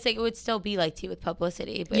thing is, like, it would still be like Tea with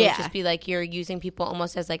Publicity, but it would just be like you're using people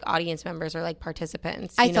almost as like audience members or like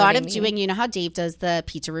participants. I thought of doing, you know how Dave does the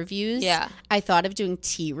pizza reviews? Yeah. I thought of doing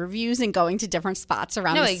tea reviews and going to different spots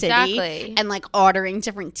around the city and like ordering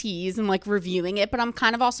different teas and like reviewing it. But I'm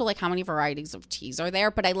kind of also like, how many varieties of teas are there?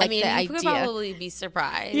 But I like the idea. You could probably be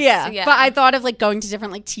surprised. Yeah. But I thought of like going to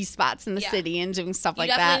different like tea spots in the city and doing stuff like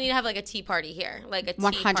that. You definitely need to have like a tea party here, like a tea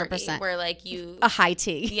 100%. Party where like a high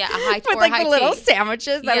tea, a high tea with like the little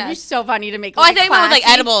sandwiches. That would be so funny to make. I think about like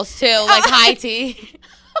edibles too, like high tea.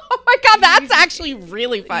 Oh my god, that's actually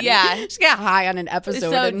really funny. Yeah, just get high on an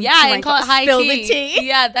episode and and call it high spill tea. The tea.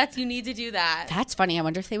 Yeah, you need to do that. That's funny. I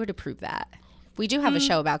wonder if they would approve that. We do have a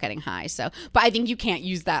show about getting high, but I think you can't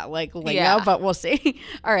use that like lingo, but we'll see.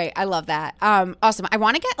 All right, I love that. Awesome. I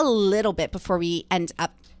want to get a little bit before we end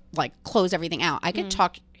up like close everything out. I could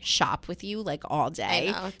talk shop with you like all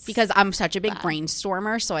day because I'm such a big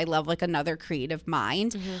brainstormer, so I love like another creative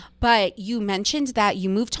mind. But you mentioned that you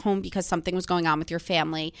moved home because something was going on with your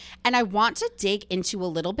family, and I want to dig into a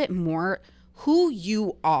little bit more who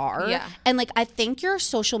you are. And like I think your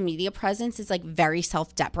social media presence is like very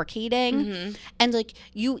self-deprecating, and like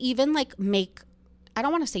you even like I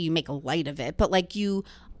don't want to say you make light of it, but like you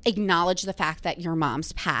acknowledge the fact that your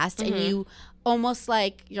mom's passed and you almost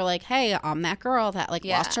like you're like, hey, I'm that girl that like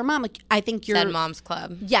lost her mom. Like I think you're Sad Mom's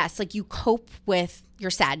Club. Yes, like you cope with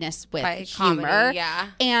your sadness with humor. Comedy,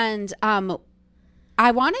 and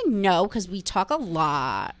I want to know, because we talk a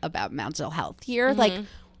lot about mental health here, like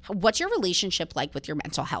what's your relationship like with your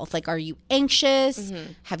mental health? Like, are you anxious?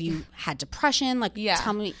 Have you had depression? Like,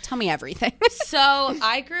 tell me everything. So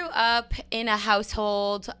I grew up in a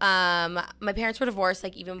household. My parents were divorced,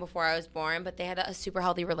 like even before I was born, but they had a super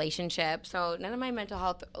healthy relationship. So none of my mental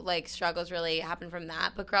health like struggles really happened from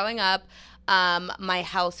that. But growing up, my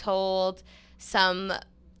household,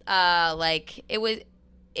 like it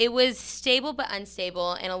was stable but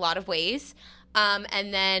unstable in a lot of ways.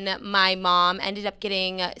 And then my mom ended up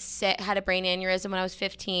getting sick, had a brain aneurysm when I was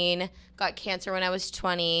 15, got cancer when I was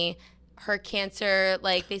 20. Her cancer,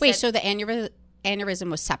 like they said. So the aneurysm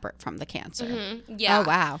was separate from the cancer? Yeah. Oh,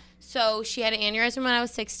 wow. So she had an aneurysm when I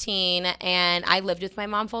was 16, and I lived with my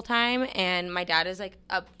mom full time, and my dad is like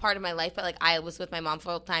a part of my life, but like I was with my mom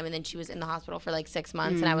full time, and then she was in the hospital for like 6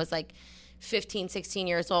 months, and I was like 15, 16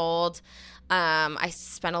 years old. I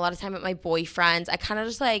spent a lot of time with my boyfriends. I kind of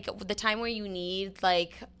just like the time where you need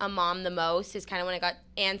like a mom the most is kind of when I got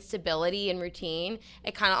and stability and routine.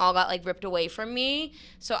 It kind of all got like ripped away from me.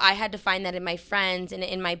 So I had to find that in my friends and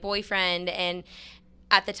in my boyfriend and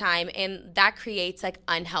at the time, and that creates like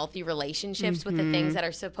unhealthy relationships with the things that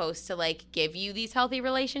are supposed to like give you these healthy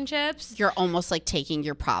relationships. You're almost like taking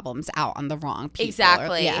your problems out on the wrong people.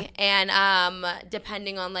 Exactly. And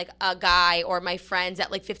depending on like a guy or my friends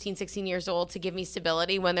at like 15, 16 years old to give me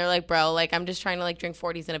stability when they're like, bro, like I'm just trying to like drink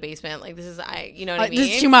 40s in a basement. Like this is, you know what I mean?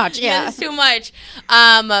 This is too much. Yeah. This is too much.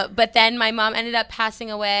 But then my mom ended up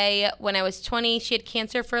passing away when I was 20. She had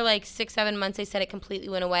cancer for like 6-7 months. They said it completely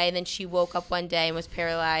went away. And then she woke up one day and was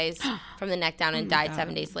paralyzed from the neck down and died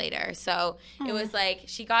 7 days later. So it was like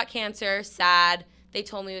she got cancer, sad. They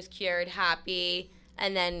told me it was cured, happy,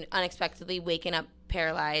 and then unexpectedly waking up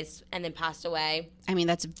paralyzed and then passed away. I mean,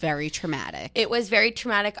 that's very traumatic. It was very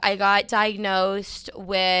traumatic. I got diagnosed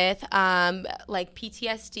with like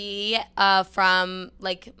PTSD from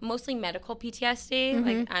like mostly medical PTSD.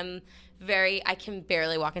 Like I can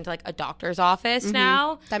barely walk into like a doctor's office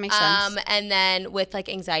now. That makes sense. And then with like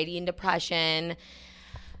anxiety and depression.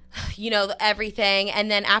 everything.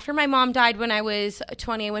 And then after my mom died when I was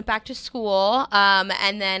 20, I went back to school.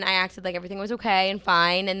 And then I acted like everything was okay and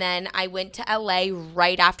fine. And then I went to LA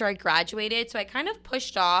right after I graduated. So I kind of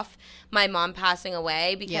pushed off my mom passing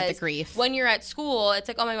away because the grief. When you're at school, it's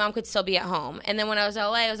like, oh, my mom could still be at home. And then when I was in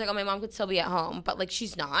LA, I was like, oh, my mom could still be at home. But like,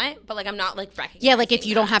 she's not. But like, I'm not like recognizing. Yeah, like if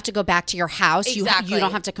you don't have to go back to your house, Exactly. you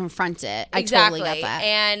don't have to confront it. I totally get that.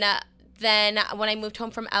 And then when I moved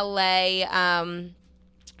home from LA,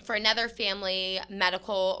 for another family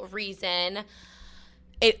medical reason,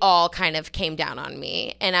 it all kind of came down on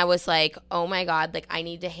me. And I was like, oh my God, like I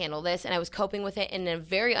need to handle this. And I was coping with it in a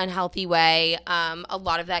very unhealthy way. A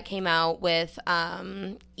lot of that came out with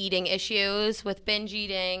eating issues, with binge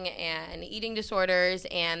eating and eating disorders.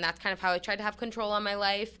 And that's kind of how I tried to have control on my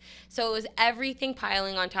life. So it was everything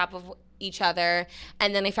piling on top of each other.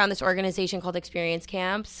 And then I found this organization called Experience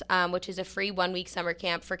Camps, which is a free 1-week summer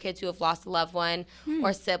camp for kids who have lost a loved one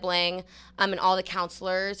or sibling. And all the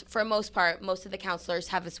counselors, for most part, most of the counselors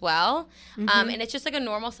have as well. And it's just like a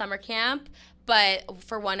normal summer camp. But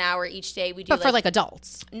for 1 hour each day, we do. But for like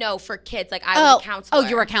adults? No, for kids. Like I was a counselor. Oh,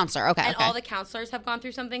 you were a counselor. Okay. And all the counselors have gone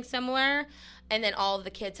through something similar. And then all of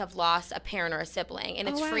the kids have lost a parent or a sibling. And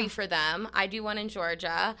it's free for them. I do one in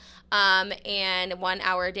Georgia. And 1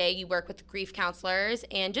 hour a day, you work with grief counselors.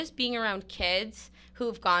 And just being around kids who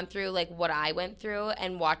have gone through like what I went through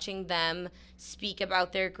and watching them speak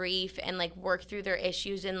about their grief and like work through their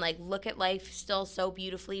issues and like look at life still so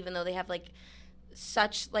beautifully, even though they have like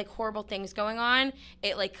such like horrible things going on,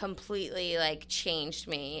 it like completely like changed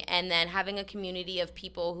me. And then having a community of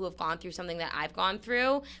people who have gone through something that I've gone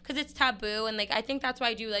through, because it's taboo, and like I think that's why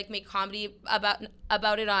I do like make comedy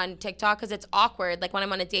about it on TikTok, because it's awkward. Like when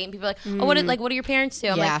I'm on a date and people are like, oh, what do your parents do?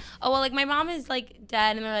 I'm like, oh well, like my mom is like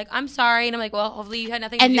dead, and they're like, I'm sorry, and I'm like, well, hopefully you had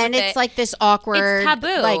nothing to do with it. And then it's like this awkward, it's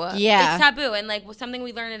taboo. Like, yeah, it's taboo. And like something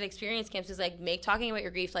we learn at Experience Camps is like make talking about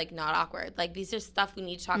your grief like not awkward. Like these are stuff we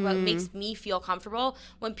need to talk about. It makes me feel comfortable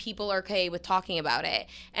when people are okay with talking about it.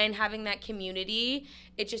 And having that community,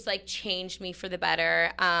 it just like changed me for the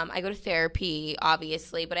better. I go to therapy,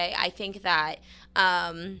 obviously, but I think that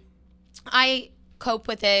I cope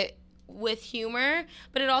with it with humor,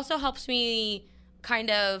 but it also helps me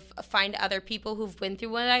kind of find other people who've been through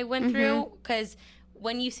what I went through, because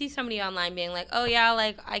when you see somebody online being like, oh yeah,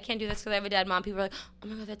 like I can't do this because I have a dead mom, people are like, oh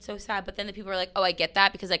my God, that's so sad. But then the people are like, oh, I get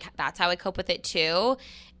that, because like that's how I cope with it too.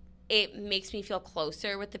 It makes me feel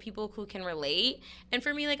closer with the people who can relate. And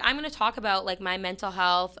for me, like I'm going to talk about like my mental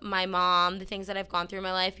health, my mom, the things that I've gone through in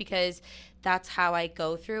my life, because that's how I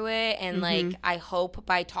go through it. And like I hope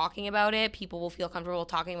by talking about it, people will feel comfortable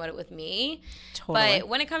talking about it with me. Totally. But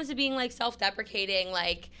when it comes to being like self-deprecating,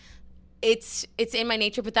 like it's in my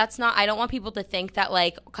nature, but that's not, I don't want people to think that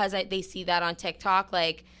like because they see that on TikTok,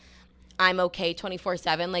 like I'm okay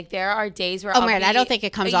 24/7. Like there are days where I don't think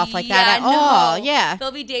it comes off like that at all. Yeah.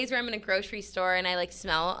 There'll be days where I'm in a grocery store and I like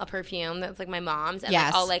smell a perfume that's like my mom's, and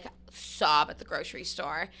like, I'll like sob at the grocery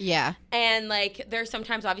store. Yeah. And like there's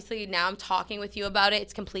sometimes, obviously now I'm talking with you about it,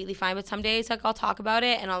 it's completely fine, but some days like I'll talk about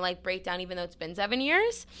it and I'll like break down even though it's been 7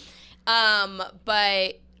 years.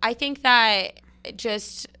 But I think that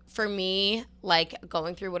just for me, like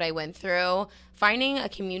going through what I went through, finding a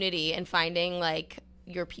community and finding like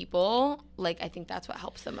your people, like I think that's what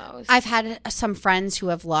helps the most. I've had some friends who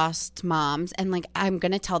have lost moms, and like I'm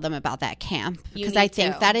gonna tell them about that camp, because I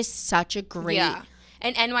think that is such a great. Yeah.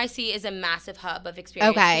 And NYC is a massive hub of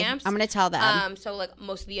experience camps. I'm gonna tell them. So like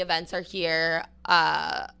most of the events are here.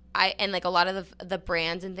 And like a lot of the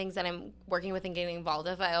brands and things that I'm working with and getting involved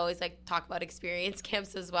with, I always like talk about experience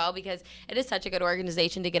camps as well, because it is such a good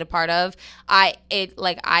organization to get a part of. I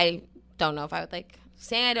don't know if I would like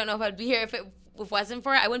saying I don't know if I would be here if it wasn't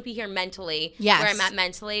for it. I wouldn't be here mentally. Yes. Where I'm at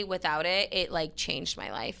mentally without it. It like changed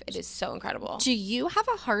my life. It is so incredible. Do you have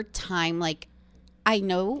a hard time, like, I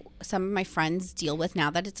know some of my friends deal with now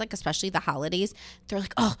that it's like, especially the holidays, they're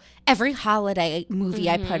like, oh, every holiday movie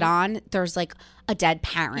I put on, there's like a dead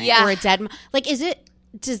parent or a dead, like,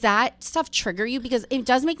 does that stuff trigger you? Because it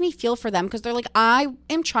does make me feel for them, because they're like, I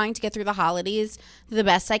am trying to get through the holidays the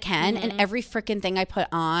best I can, and every freaking thing I put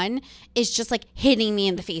on is just like hitting me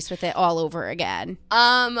in the face with it all over again.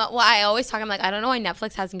 Well, I always talk, I'm like, I don't know why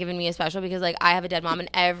Netflix hasn't given me a special, because like I have a dead mom, and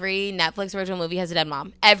every Netflix original movie has a dead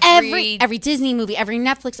mom. Every Disney movie, every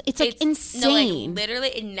Netflix, it's like insane. No, like literally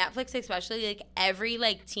in Netflix especially, like every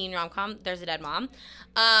like teen rom-com, there's a dead mom.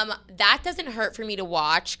 That doesn't hurt for me to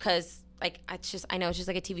watch, because like I know it's just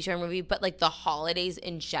like a TV show or movie, but like the holidays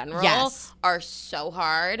in general are so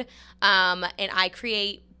hard. And I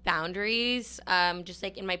create boundaries just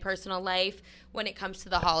like in my personal life when it comes to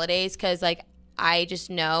the holidays, because like I just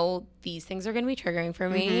know these things are going to be triggering for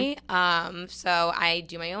me. So I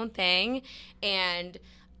do my own thing, and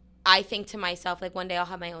I think to myself, like, one day I'll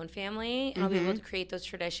have my own family and I'll be able to create those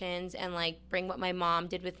traditions and, like, bring what my mom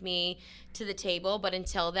did with me to the table. But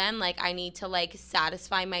until then, like, I need to, like,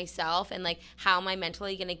 satisfy myself and, like, how am I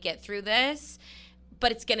mentally going to get through this?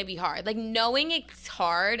 But it's going to be hard. Like, knowing it's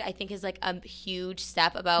hard, I think, is, like, a huge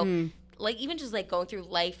step about, like, even just, like, going through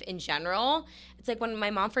life in general. It's like when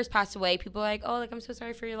my mom first passed away, people were like, oh, like, I'm so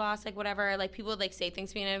sorry for your loss, like, whatever. Like, people would, like, say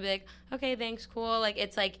things to me and I'd be like, okay, thanks, cool. Like,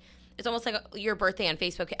 it's almost like your birthday on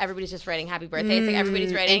Facebook. Everybody's just writing happy birthday. It's like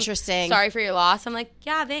everybody's writing, interesting. Sorry for your loss. I'm like,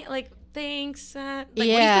 yeah, thanks. Like, what are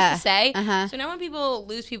you supposed to say? So now when people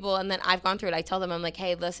lose people and then I've gone through it, I tell them, I'm like,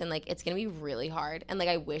 hey, listen, like, it's going to be really hard. And, like,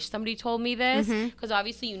 I wish somebody told me this because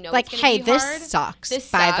obviously you know like, it's going to be hard. This sucks,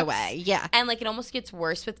 by the way. Yeah. And, like, it almost gets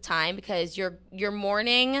worse with time because you're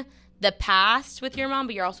mourning the past with your mom,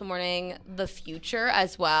 but you're also mourning the future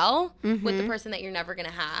as well with the person that you're never going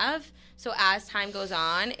to have. So as time goes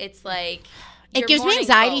on, it's like it gives me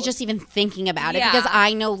anxiety just even thinking about it because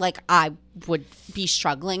I know, like, I would be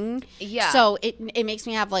struggling. Yeah. So it makes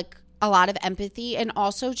me have, like, a lot of empathy, and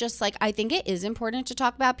also just, like, I think it is important to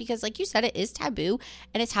talk about because, like you said, it is taboo,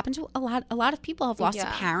 and it's happened to a lot of people have lost a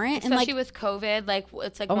parent. Especially and, like, with COVID, like,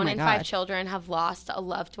 it's like 1 in 5 children have lost a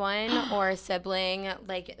loved one or a sibling,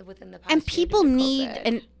 like, within the past and year people need COVID.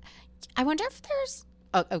 And I wonder if there's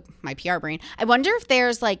my PR brain. I wonder if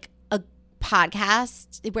there's, like, a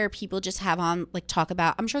podcast where people just have on, like, talk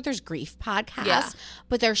about, I'm sure there's grief podcasts,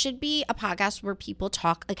 but there should be a podcast where people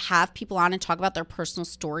talk, like, have people on and talk about their personal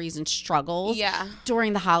stories and struggles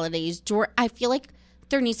during the holidays. I feel like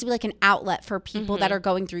there needs to be, like, an outlet for people that are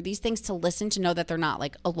going through these things to listen, to know that they're not,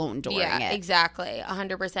 like, alone during it. Yeah, exactly.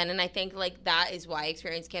 100%. And I think, like, that is why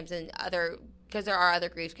experience camps and because there are other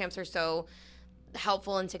grief camps are so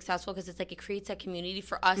helpful and successful because it's like it creates a community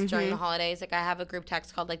for us during the holidays. Like, I have a group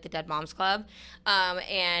text called, like, the Dead Moms Club,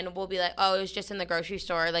 and we'll be like, oh, it was just in the grocery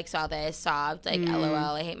store, like, saw this, sobbed, like, LOL,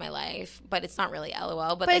 I hate my life. But it's not really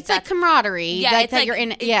LOL, but like, it's like camaraderie. Yeah, like, it's that like, you're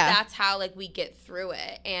in. That's how, like, we get through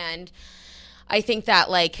it. And I think that,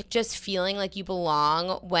 like, just feeling like you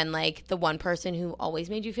belong when, like, the one person who always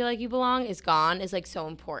made you feel like you belong is gone is, like, so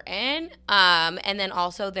important. And then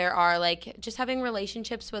also there are, like, just having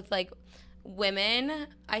relationships with, like, women,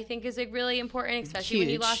 I think, is, like, really important, especially when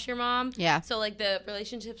you lost your mom. Yeah. So, like, the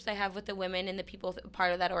relationships I have with the women and the people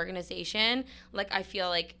part of that organization, like, I feel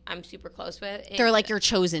like I'm super close with. They're like your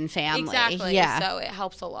chosen family. Exactly. Yeah. So it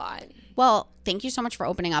helps a lot. Well, thank you so much for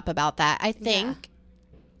opening up about that. I think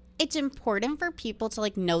it's important for people to,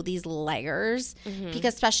 like, know these layers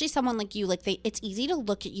because especially someone like you, like, it's easy to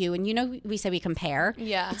look at you and, you know, we say we compare.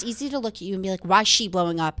 Yeah. It's easy to look at you and be like, why is she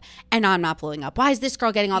blowing up and I'm not blowing up? Why is this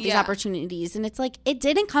girl getting all these opportunities? And it's like, it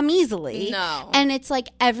didn't come easily. No. And it's like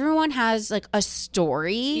everyone has, like, a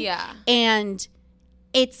story. Yeah. And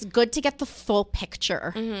it's good to get the full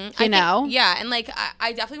picture, you know? Yeah. And, like,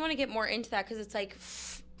 I definitely want to get more into that because it's like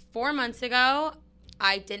 4 months ago,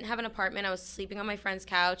 I didn't have an apartment. I was sleeping on my friend's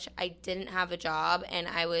couch. I didn't have a job, and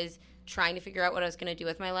I was trying to figure out what I was going to do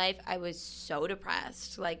with my life. I was so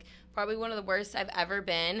depressed, like, probably one of the worst I've ever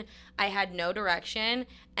been. I had no direction,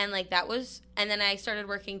 and, like, and then I started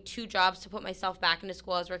working 2 jobs to put myself back into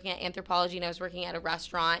school. I was working at Anthropologie, and I was working at a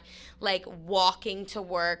restaurant, like, walking to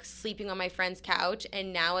work, sleeping on my friend's couch,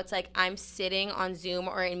 and now it's like I'm sitting on Zoom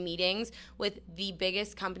or in meetings with the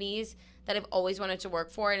biggest companies that I've always wanted to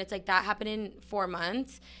work for, and it's like that happened in 4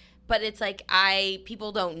 months. But it's like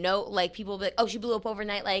people don't know, like, people be like, oh, she blew up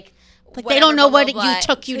overnight, like whatever, they don't know what it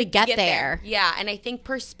took you to get there. Yeah, and I think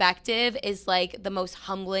perspective is, like, the most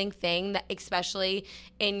humbling thing, that especially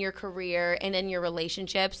in your career and in your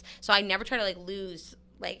relationships. So I never try to, like, lose,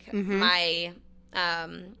 like, my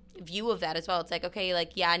view of that as well. It's like, okay,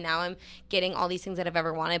 like, yeah, now I'm getting all these things that I've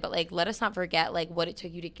ever wanted, but, like, let us not forget, like, what it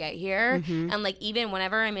took you to get here. And, like, even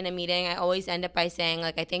whenever I'm in a meeting, I always end up by saying,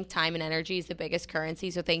 like, I think time and energy is the biggest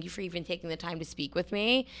currency, so thank you for even taking the time to speak with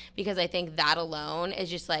me, because I think that alone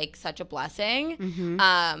is just, like, such a blessing.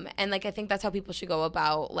 And, like, I think that's how people should go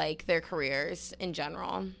about, like, their careers in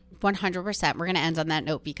general. 100%. We're going to end on that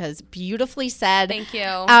note because beautifulully said. Thank you.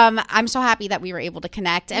 I'm so happy that we were able to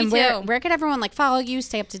connect. And Me too. Where could everyone, like, follow you,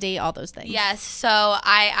 stay up to date, all those things? Yes. So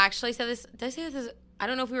I actually said this. Did I say this? I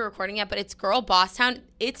don't know if we were recording yet, but it's Girl Boss Town.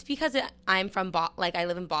 It's because I'm from, I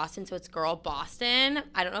live in Boston, so it's Girl Boston.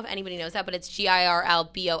 I don't know if anybody knows that, but it's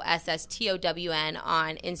GIRLBOSSTOWN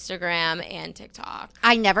on Instagram and TikTok.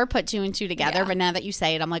 I never put two and two together, but now that you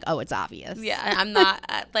say it, I'm like, oh, it's obvious. Yeah, I'm not,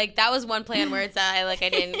 that was one plan where it's I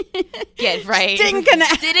didn't get right. Didn't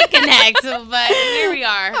connect, but here we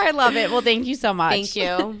are. I love it. Well, thank you so much. Thank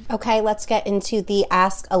you. Okay, let's get into the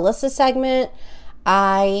Ask Alyssa segment.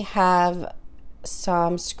 I have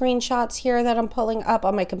some screenshots here that I'm pulling up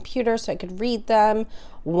on my computer so I could read them.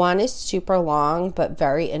 One is super long but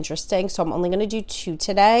very interesting, so I'm only going to do 2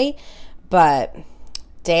 today, but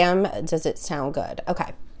damn, does it sound good.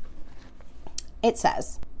 Okay. It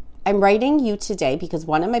says, I'm writing you today because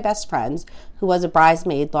one of my best friends, who was a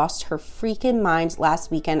bridesmaid, lost her freaking mind last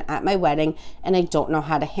weekend at my wedding, and I don't know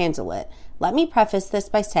how to handle it. Let me preface this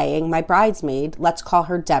by saying my bridesmaid, let's call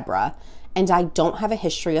her Deborah, and I don't have a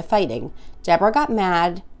history of fighting. Deborah got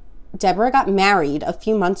married a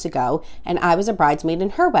few months ago, and I was a bridesmaid in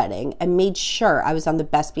her wedding and made sure I was on the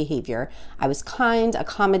best behavior. I was kind,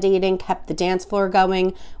 accommodating, kept the dance floor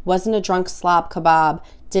going, wasn't a drunk slob kebab,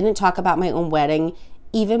 didn't talk about my own wedding,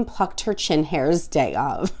 even plucked her chin hairs day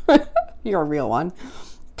of. You're a real one.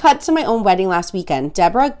 Cut to my own wedding last weekend.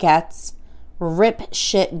 Deborah gets rip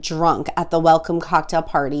shit drunk at the welcome cocktail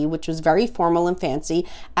party, which was very formal and fancy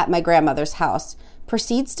at my grandmother's house.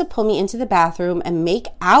 Proceeds to pull me into the bathroom and make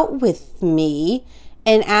out with me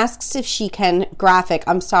and asks if she can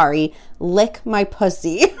lick my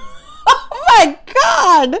pussy. Oh my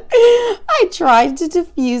God. I tried to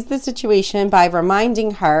defuse the situation by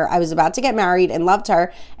reminding her I was about to get married and loved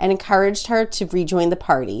her and encouraged her to rejoin the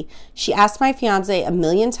party. She asked my fiance a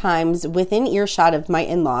million times within earshot of my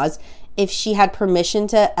in-laws if she had permission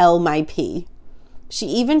to L my pee. She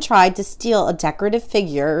even tried to steal a decorative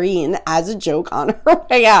figurine as a joke on her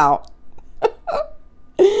way out.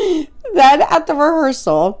 Then at the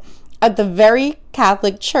rehearsal at the very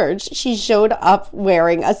Catholic church, she showed up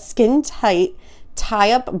wearing a skin-tight,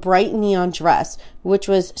 tie-up bright neon dress, which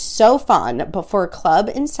was so fun, but for a club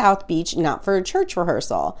in South Beach, not for a church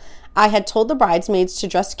rehearsal. I had told the bridesmaids to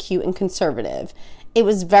dress cute and conservative. It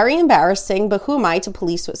was very embarrassing, but who am I to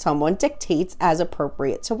police what someone dictates as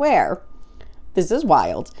appropriate to wear? This is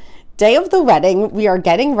wild. Day of the wedding, we are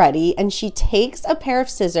getting ready, and she takes a pair of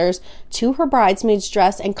scissors to her bridesmaid's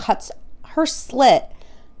dress and cuts her slit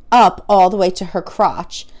up all the way to her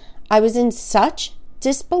crotch. I was in such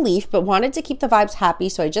disbelief, but wanted to keep the vibes happy,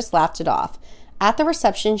 so I just laughed it off. At the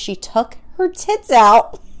reception, she took her tits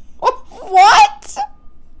out. What?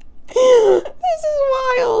 This is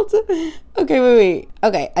wild. Okay, wait.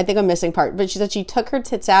 Okay, I think I'm missing part. But she said she took her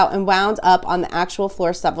tits out and wound up on the actual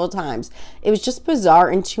floor several times. It was just bizarre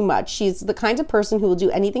and too much. She's the kind of person who will do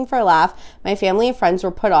anything for a laugh. My family and friends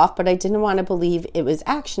were put off, but I didn't want to believe it was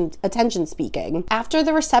attention speaking. After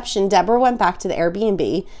the reception, Deborah went back to the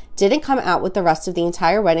Airbnb, didn't come out with the rest of the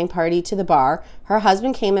entire wedding party to the bar. Her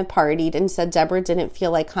husband came and partied and said Deborah didn't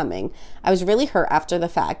feel like coming. I was really hurt after the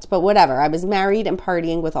fact, but whatever. I was married and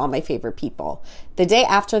partying with all my favorite people. The day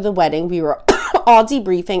after the wedding, we were all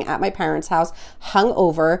debriefing at my parents' house,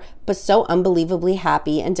 hungover, but so unbelievably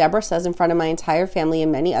happy. And Deborah says in front of my entire family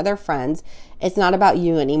and many other friends, it's not about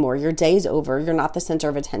you anymore. Your day's over. You're not the center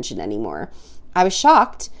of attention anymore. I was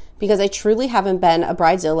shocked because I truly haven't been a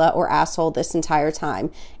bridezilla or asshole this entire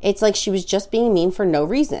time. It's like she was just being mean for no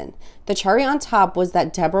reason. The cherry on top was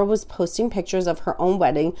that Deborah was posting pictures of her own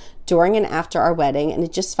wedding during and after our wedding, and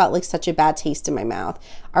it just felt like such a bad taste in my mouth.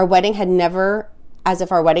 As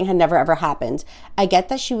if our wedding had never ever happened. I get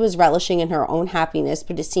that she was relishing in her own happiness,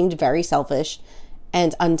 but it seemed very selfish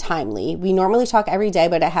and untimely. We normally talk every day,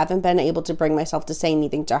 but I haven't been able to bring myself to say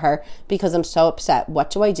anything to her because I'm so upset.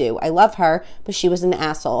 What do I do? I love her, but she was an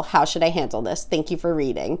asshole. How should I handle this? Thank you for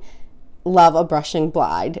reading. Love, a brushing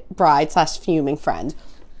bride/fuming friend.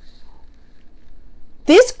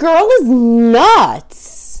 This girl is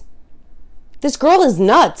nuts. This girl is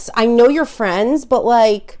nuts. I know you're friends,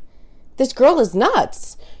 but this girl is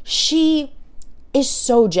nuts. She is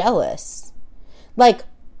so jealous.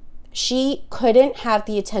 She couldn't have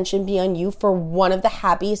the attention be on you for one of the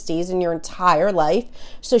happiest days in your entire life.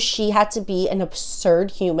 So she had to be an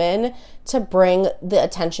absurd human to bring the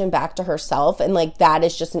attention back to herself. And that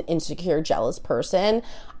is just an insecure, jealous person.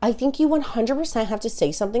 I think you 100% have to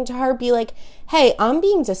say something to her. Be like, hey, I'm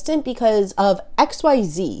being distant because of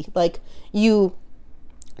XYZ. You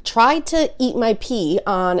tried to eat my pee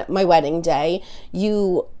on my wedding day.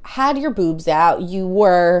 You had your boobs out. You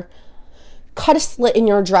were cut a slit in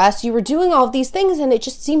your dress. You were doing all of these things, and it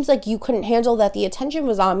just seems like you couldn't handle that the attention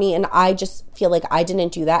was on me, and I just feel like I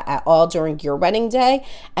didn't do that at all during your wedding day,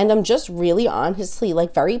 and I'm just really honestly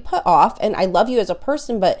like very put off. And I love you as a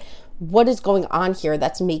person, but what is going on here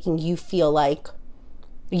that's making you feel like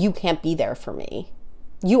you can't be there for me?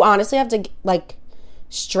 You honestly have to, like,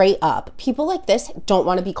 straight up, people like this don't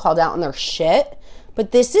want to be called out on their shit,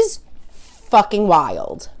 but this is fucking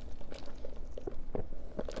wild.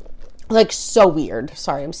 Like, so weird.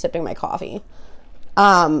 Sorry, I'm sipping my coffee.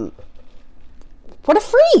 What a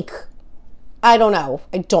freak. I don't know.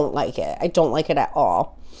 I don't like it. I don't like it at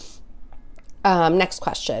all. Next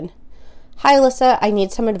question. Hi, Alyssa. I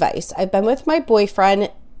need some advice. I've been with my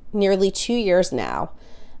boyfriend nearly 2 years now.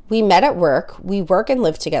 We met at work. We work and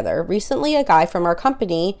live together. Recently, a guy from our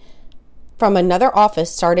company from another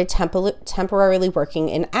office started temporarily working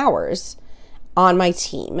in hours on my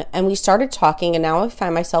team, and we started talking, and now I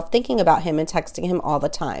find myself thinking about him and texting him all the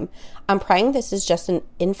time. I'm praying this is just an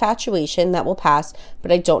infatuation that will pass,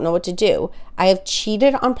 but I don't know what to do. I have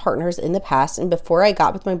cheated on partners in the past, and before I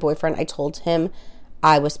got with my boyfriend, I told him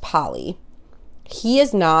I was poly. He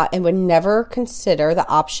is not and would never consider the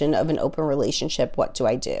option of an open relationship. What do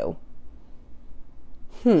I do?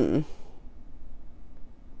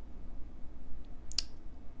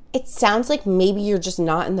 It sounds like maybe you're just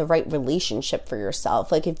not in the right relationship for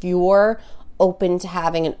yourself. Like, if you're open to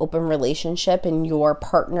having an open relationship and your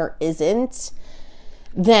partner isn't,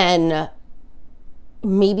 then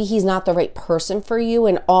maybe he's not the right person for you.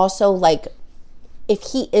 And also, like,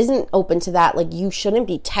 if he isn't open to that, like, you shouldn't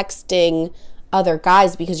be texting other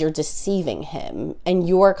guys because you're deceiving him and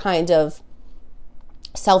you're kind of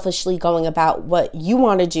selfishly going about what you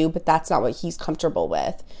want to do, but that's not what he's comfortable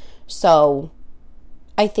with. So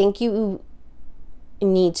I think you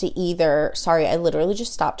need to either, sorry, I literally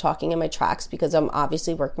just stopped talking in my tracks because I'm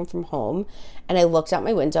obviously working from home, and I looked out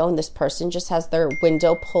my window and this person just has their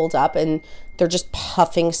window pulled up and they're just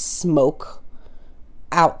puffing smoke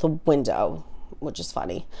out the window, which is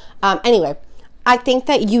funny. Anyway, I think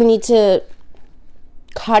that you need to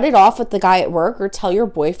cut it off with the guy at work, or tell your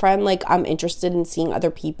boyfriend, like, I'm interested in seeing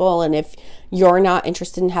other people, and if you're not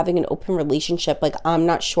interested in having an open relationship, like, I'm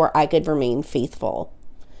not sure I could remain faithful.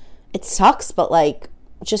 It sucks, but, like,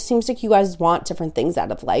 it just seems like you guys want different things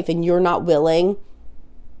out of life, and you're not willing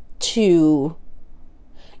to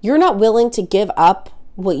give up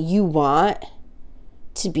what you want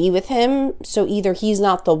to be with him. So either he's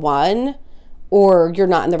not the one, or you're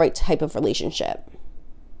not in the right type of relationship.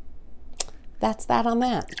 That's that on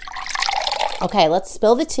that. Okay, let's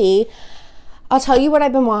spill the tea. I'll tell you what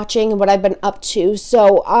I've been watching and what I've been up to.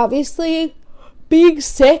 So obviously, being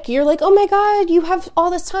sick, you're like, oh my God, you have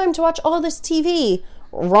all this time to watch all this TV.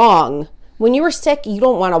 Wrong. When you were sick, you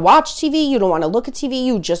don't want to watch TV. You don't want to look at TV.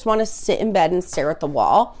 You just want to sit in bed and stare at the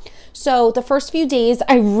wall. So the first few days,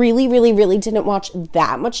 I really didn't watch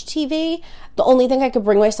that much TV. The only thing I could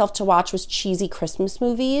bring myself to watch was cheesy Christmas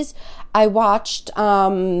movies. I watched,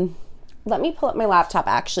 let me pull up my laptop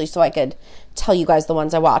actually so I could tell you guys the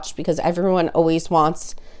ones I watched, because everyone always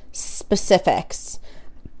wants specifics.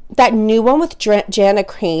 That new one with Jana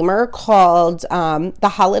Kramer called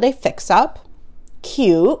The Holiday Fix-Up.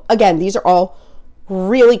 Cute. Again, these are all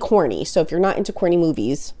really corny. So if you're not into corny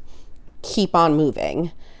movies, keep on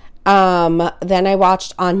moving. Then I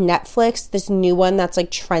watched on Netflix this new one that's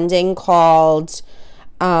like trending called,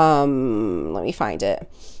 let me find it.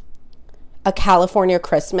 A California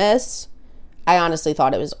Christmas. I honestly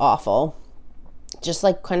thought it was awful. Just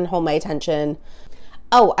like couldn't hold my attention.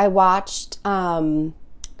 Oh, I watched the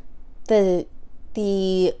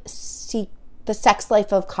Sex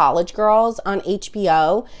Life of College Girls on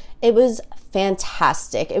HBO. It was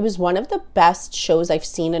fantastic. It was one of the best shows I've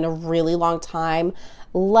seen in a really long time.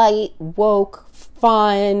 Light, woke,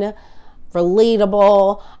 fun,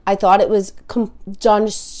 relatable. I thought it was done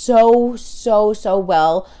so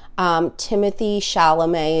well. Timothy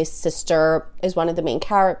Chalamet's sister is one of the main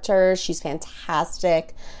characters. She's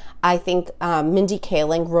fantastic. I think Mindy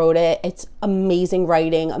Kaling wrote it. It's amazing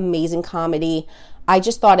writing, amazing comedy. I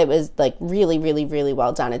just thought it was like really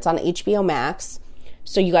well done. It's on HBO Max,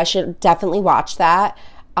 so you guys should definitely watch that.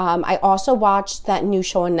 I also watched that new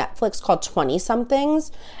show on Netflix called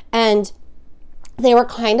 20-somethings, and they were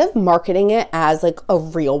kind of marketing it as like a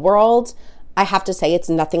real world. I have to say it's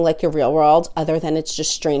nothing like your real world other than it's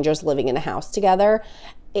just strangers living in a house together.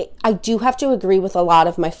 I do have to agree with a lot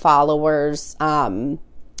of my followers'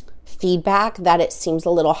 feedback that it seems a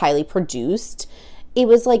little highly produced. It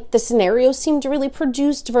was like the scenario seemed really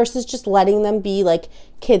produced versus just letting them be like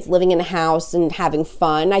kids living in a house and having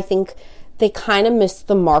fun. I think they kind of missed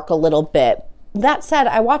the mark a little bit that said,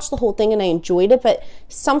 I watched the whole thing and I enjoyed it, but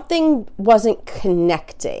something wasn't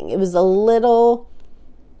connecting. It was a little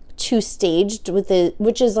too staged with it,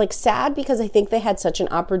 which is like sad because I think they had such an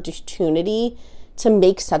opportunity to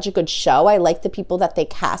make such a good show. I like the people that they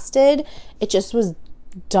casted. It just was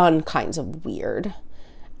done kinds of weird.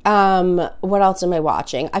 What else am I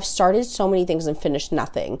watching? I've started so many things and finished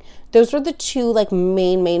nothing. Those were the two like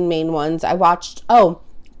main ones. I watched,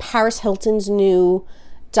 Paris Hilton's new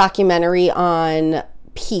documentary on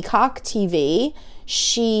Peacock TV.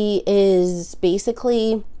 She is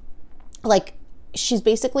basically she's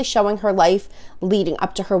basically showing her life leading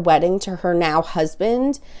up to her wedding to her now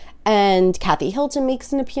husband, and Kathy Hilton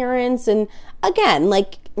makes an appearance, and again,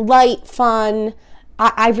 like light, fun.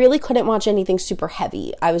 I really couldn't watch anything super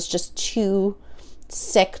heavy. I was just too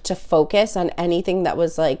sick to focus on anything that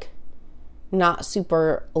was like not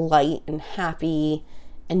super light and happy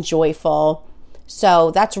and joyful. So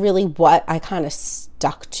that's really what I kind of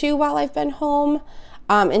stuck to while I've been home.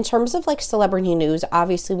 In terms of like celebrity news,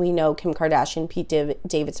 obviously we know Kim Kardashian, Pete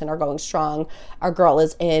Davidson are going strong. Our girl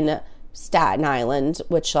is in Staten Island,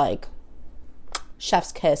 which like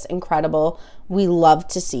chef's kiss, incredible. We love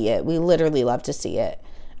to see it. We literally love to see it.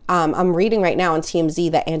 I'm reading right now on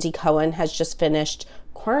TMZ that Andy Cohen has just finished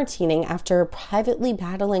quarantining after privately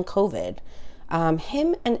battling COVID.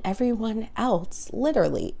 Him and everyone else,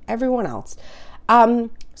 literally everyone else.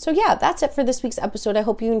 So yeah, that's it for this week's episode. I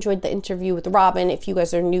hope you enjoyed the interview with Robin. If you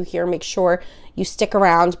guys are new here, make sure you stick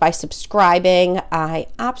around by subscribing. I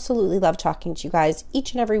absolutely love talking to you guys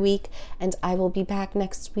each and every week, and I will be back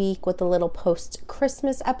next week with a little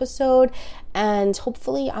post-Christmas episode, and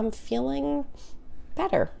hopefully I'm feeling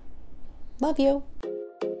better. Love you.